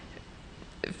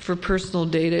for personal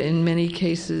data in many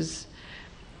cases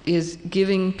is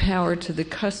giving power to the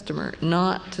customer,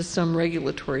 not to some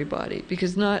regulatory body,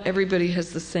 because not everybody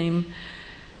has the same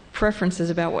preferences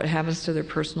about what happens to their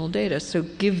personal data. So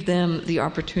give them the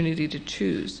opportunity to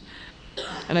choose.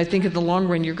 And I think in the long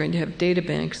run, you're going to have data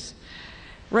banks.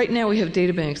 Right now we have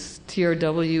data banks,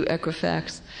 TRW,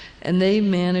 Equifax, and they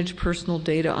manage personal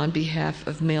data on behalf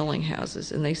of mailing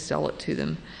houses, and they sell it to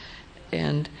them,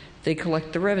 and they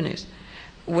collect the revenues.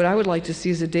 What I would like to see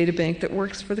is a data bank that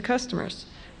works for the customers,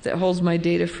 that holds my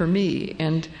data for me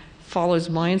and follows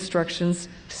my instructions,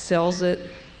 sells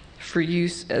it for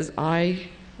use as I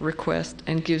request,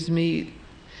 and gives me,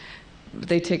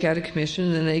 they take out a commission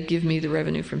and then they give me the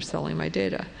revenue from selling my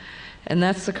data. And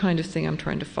that's the kind of thing I'm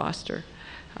trying to foster.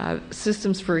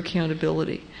 Systems for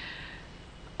accountability.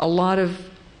 A lot of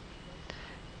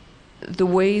the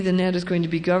way the net is going to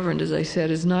be governed, as I said,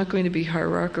 is not going to be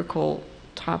hierarchical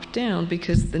top-down,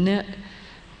 because the net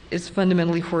is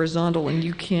fundamentally horizontal and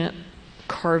you can't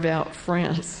carve out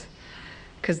France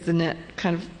because the net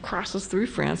kind of crosses through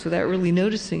France without really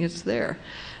noticing it's there.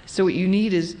 So what you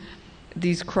need is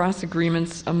these cross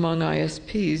agreements among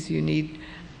ISPs. You need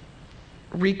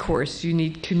recourse. You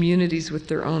need communities with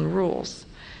their own rules.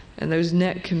 And those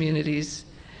net communities,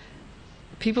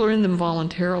 people are in them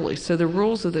voluntarily. So the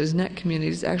rules of those net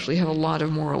communities actually have a lot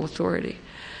of moral authority,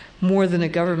 more than a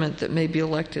government that may be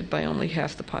elected by only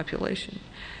half the population.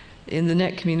 In the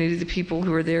net community, the people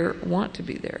who are there want to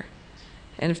be there.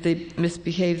 And if they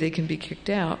misbehave, they can be kicked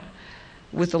out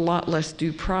with a lot less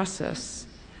due process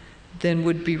than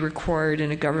would be required in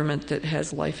a government that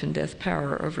has life and death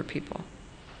power over people.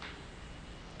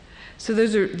 So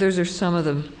those are some of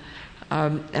them,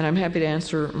 and I'm happy to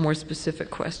answer more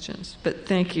specific questions. But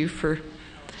thank you for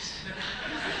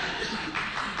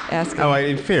asking. Oh,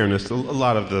 in fairness, a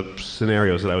lot of the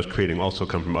scenarios that I was creating also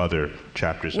come from other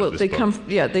chapters of this book.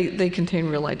 They contain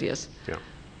real ideas. Yeah.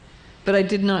 But I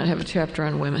did not have a chapter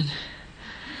on women.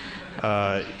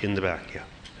 In the back, yeah.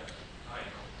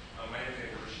 My name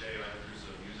is Crochet, and I produce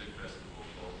a music festival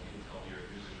called Intel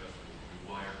Music Festival. We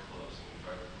wire clubs and we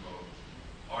try to promote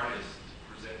artists to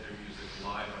present their music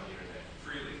live on the internet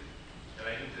freely. And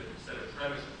I need to set a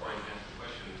premise before I answer the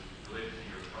question related to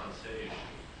your Conseil issue,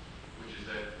 which is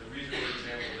that the reason, for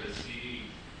example, that a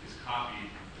CD is copied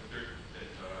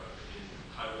in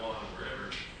Taiwan or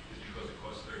wherever is because it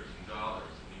costs $13,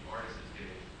 and the artist is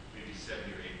getting maybe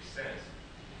 70 or 80 cents.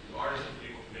 The artist is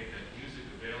able to make that music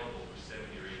available for 70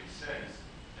 or 80 cents,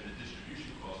 and the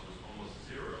distribution cost was almost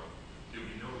zero. There would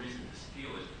be no reason to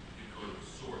steal it if you go to the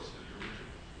source of the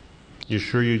original. You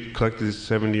sure you collected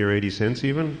 70 or 80 cents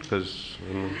even? Because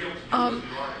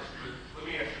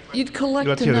You'd collect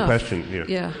let's hear the enough. question. Yeah.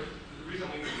 The reason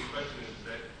I'm making this question is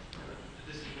that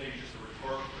this is maybe just a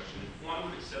rhetorical question. If one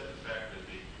would accept the fact that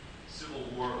the Civil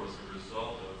War was a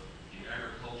result of the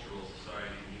agricultural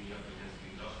society meeting up against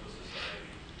the industrial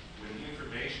society, when the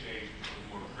information age becomes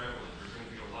more prevalent, there's going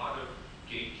to be a lot of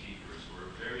gatekeepers who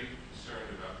are very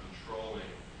concerned about controlling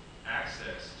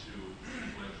access to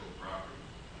intellectual property.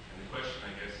 And the question,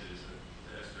 I guess, is,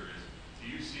 Esther, is do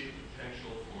you see a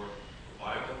potential for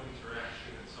violent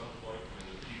interaction at some point when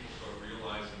the people start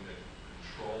realizing that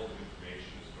control of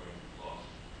information is going to be lost?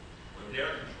 When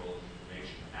their control of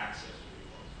information, access will be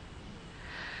lost.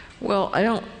 Well, I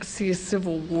don't see a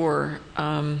civil war,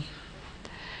 and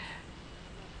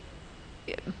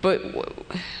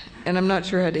I'm not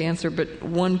sure how to answer, but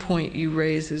one point you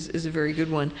raise is a very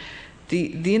good one.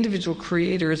 The individual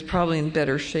creator is probably in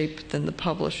better shape than the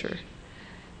publisher,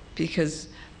 because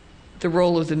the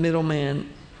role of the middleman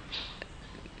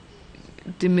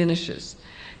diminishes.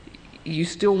 You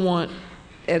still want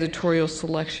editorial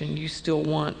selection, you still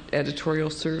want editorial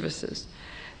services,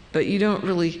 but you don't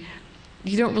really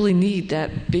need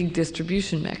that big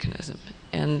distribution mechanism.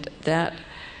 And that,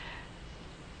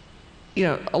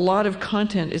 a lot of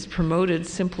content is promoted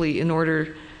simply in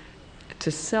order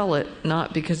to sell it,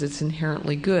 not because it's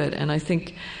inherently good. And I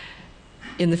think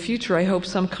in the future, I hope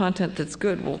some content that's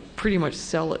good will pretty much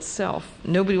sell itself.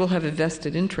 Nobody will have a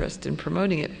vested interest in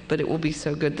promoting it, but it will be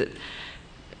so good that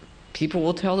people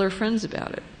will tell their friends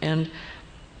about it. And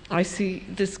I see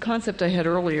this concept I had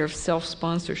earlier of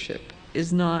self-sponsorship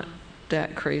is not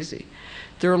that crazy.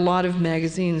 There are a lot of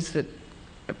magazines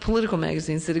political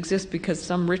magazines that exist because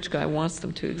some rich guy wants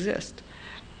them to exist.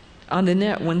 On the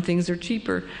net, when things are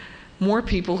cheaper, more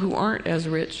people who aren't as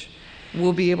rich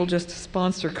will be able just to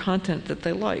sponsor content that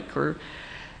they like. Or,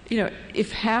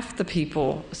 if half the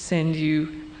people send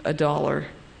you $1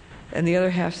 and the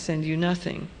other half send you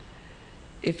nothing,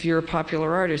 if you're a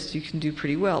popular artist, you can do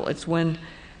pretty well. It's when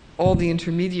all the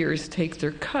intermediaries take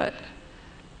their cut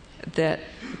that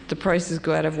the prices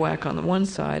go out of whack on the one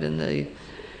side and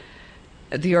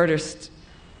the artist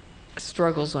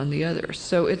struggles on the other.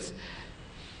 So it's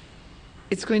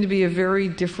going to be a very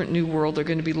different new world. There are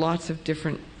going to be lots of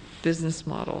different business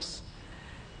models.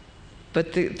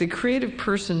 But the creative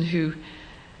person who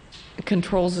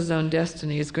controls his own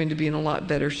destiny is going to be in a lot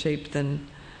better shape than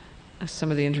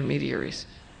some of the intermediaries.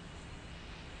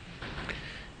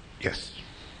 Yes.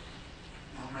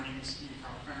 My name is Steve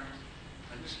Halfand.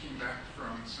 I just came back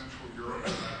from Central Europe a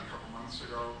couple months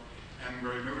ago, and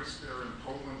what I noticed there in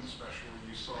Poland especially,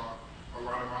 you saw a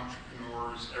lot of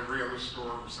entrepreneurs. Every other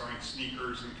store was selling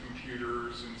sneakers and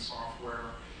computers and software.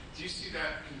 Do you see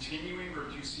that continuing, or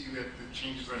do you see that the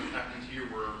changes that have happened here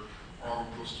where all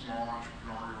of those small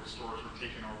entrepreneurial stores were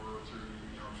taken over through,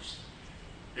 just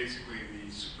basically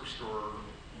the superstore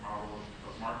model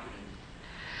of marketing?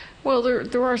 Well,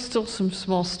 there are still some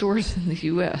small stores in the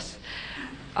U.S.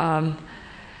 You're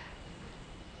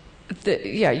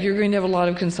going to have a lot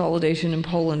of consolidation in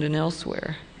Poland and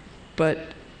elsewhere,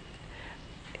 but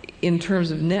in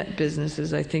terms of net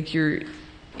businesses, I think you're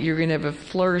going to have a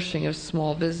flourishing of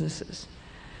small businesses.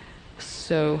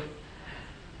 So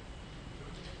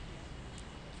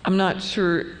I'm not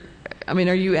sure. I mean,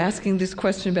 are you asking this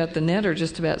question about the net or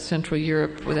just about Central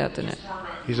Europe without the net?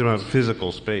 He's about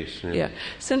physical space. Yeah.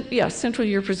 Central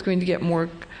Europe is going to get more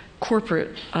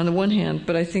corporate on the one hand,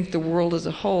 but I think the world as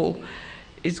a whole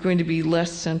is going to be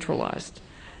less centralized.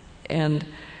 And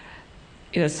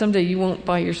someday you won't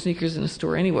buy your sneakers in a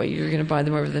store anyway. You're going to buy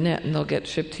them over the net, and they'll get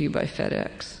shipped to you by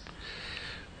FedEx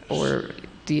or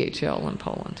DHL in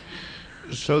Poland.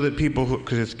 So that people,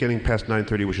 because it's getting past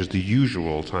 9:30, which is the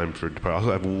usual time for departure.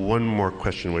 I'll have one more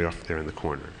question way off there in the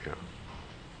corner. Yeah.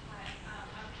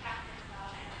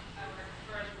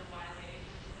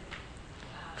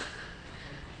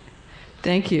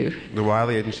 Thank you. The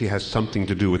Wiley Agency has something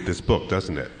to do with this book,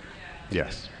 doesn't it? Yeah.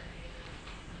 Yes.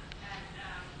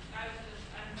 I'm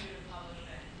new to publishing,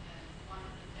 and one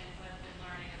of the things I've been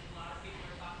learning is a lot of people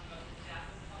are talking about the death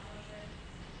of publishing.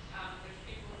 There's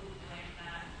people who blame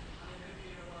that on the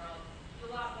computer world. There's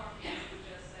a lot more people who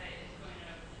just say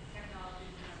technology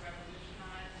is going to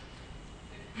revolutionize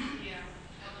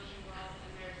the publishing world,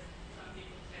 and there's some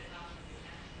people who say it's not going to do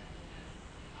anything. And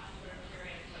I'm sort of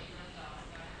curious what your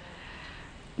thoughts are.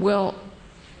 Well,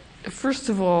 first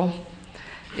of all,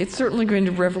 it's certainly going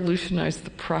to revolutionize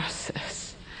the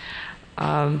process.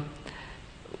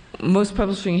 Most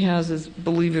publishing houses,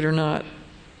 believe it or not,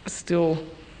 still...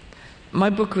 My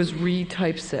book was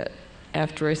re-typeset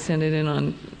after I sent it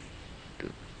in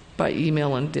by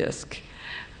email and disc.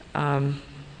 I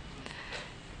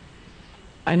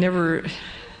never...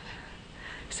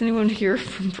 Is anyone here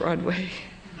from Broadway?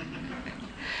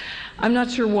 I'm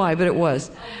not sure why, but it was.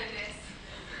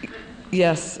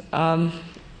 Yes.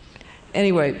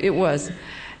 Anyway, it was.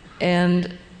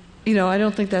 And, I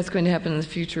don't think that's going to happen in the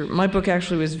future. My book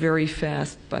actually was very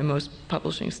fast by most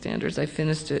publishing standards. I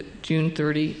finished it June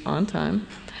 30 on time.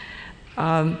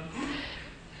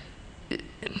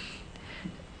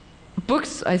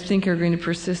 Books, I think, are going to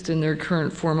persist in their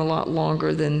current form a lot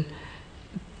longer than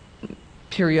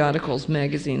periodicals,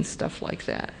 magazines, stuff like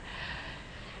that.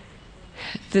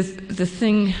 The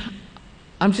thing...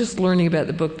 I'm just learning about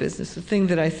the book business. The thing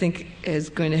that I think is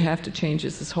going to have to change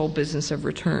is this whole business of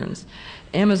returns.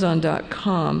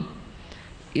 Amazon.com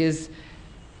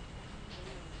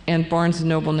and Barnes &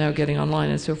 Noble now getting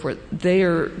online and so forth, they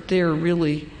are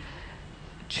really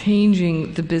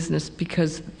changing the business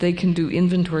because they can do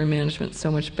inventory management so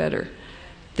much better.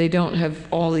 They don't have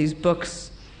all these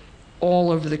books all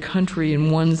over the country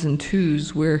in ones and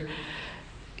twos where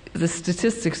the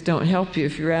statistics don't help you.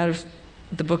 If you're out of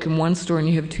the book in one store and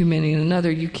you have too many in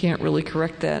another, you can't really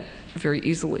correct that very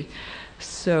easily.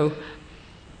 So,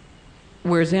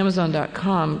 whereas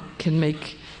Amazon.com can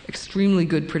make extremely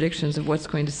good predictions of what's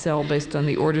going to sell based on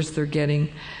the orders they're getting,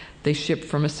 they ship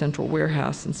from a central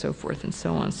warehouse and so forth and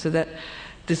so on. So that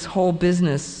this whole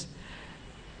business,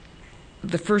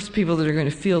 the first people that are going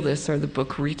to feel this are the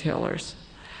book retailers.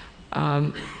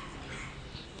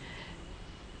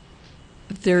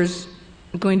 There's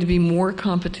going to be more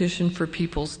competition for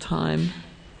people's time.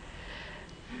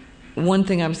 One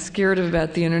thing I'm scared of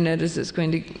about the internet is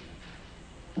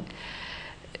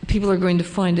people are going to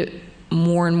find it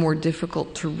more and more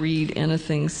difficult to read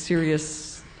anything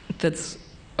serious that's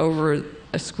over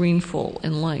a screenful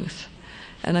in length.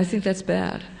 And I think that's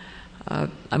bad.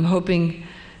 I'm hoping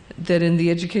that in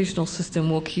the educational system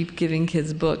we'll keep giving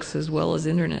kids books as well as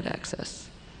internet access.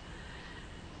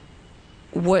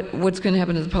 What's going to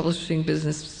happen to the publishing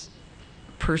business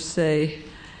per se,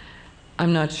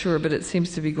 I'm not sure, but it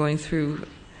seems to be going through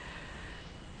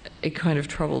a kind of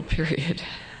troubled period.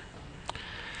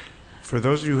 For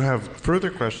those of you who have further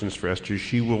questions for Esther,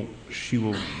 she will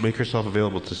make herself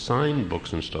available to sign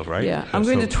books and stuff, right? Yeah, I'm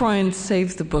going to try and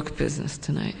save the book business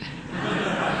tonight.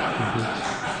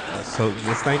 So,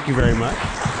 yes, thank you very much.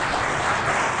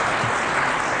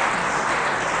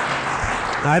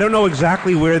 I don't know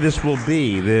exactly where this will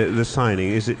be, the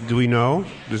signing. Do we know?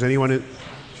 Does anyone...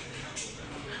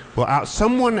 Well,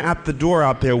 someone at the door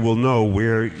out there will know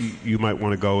where you might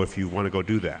want to go if you want to go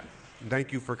do that.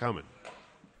 Thank you for coming.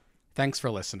 Thanks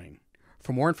for listening.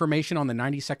 For more information on the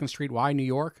 92nd Street Y, New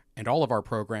York, and all of our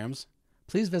programs,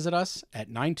 please visit us at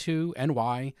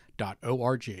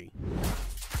 92ny.org.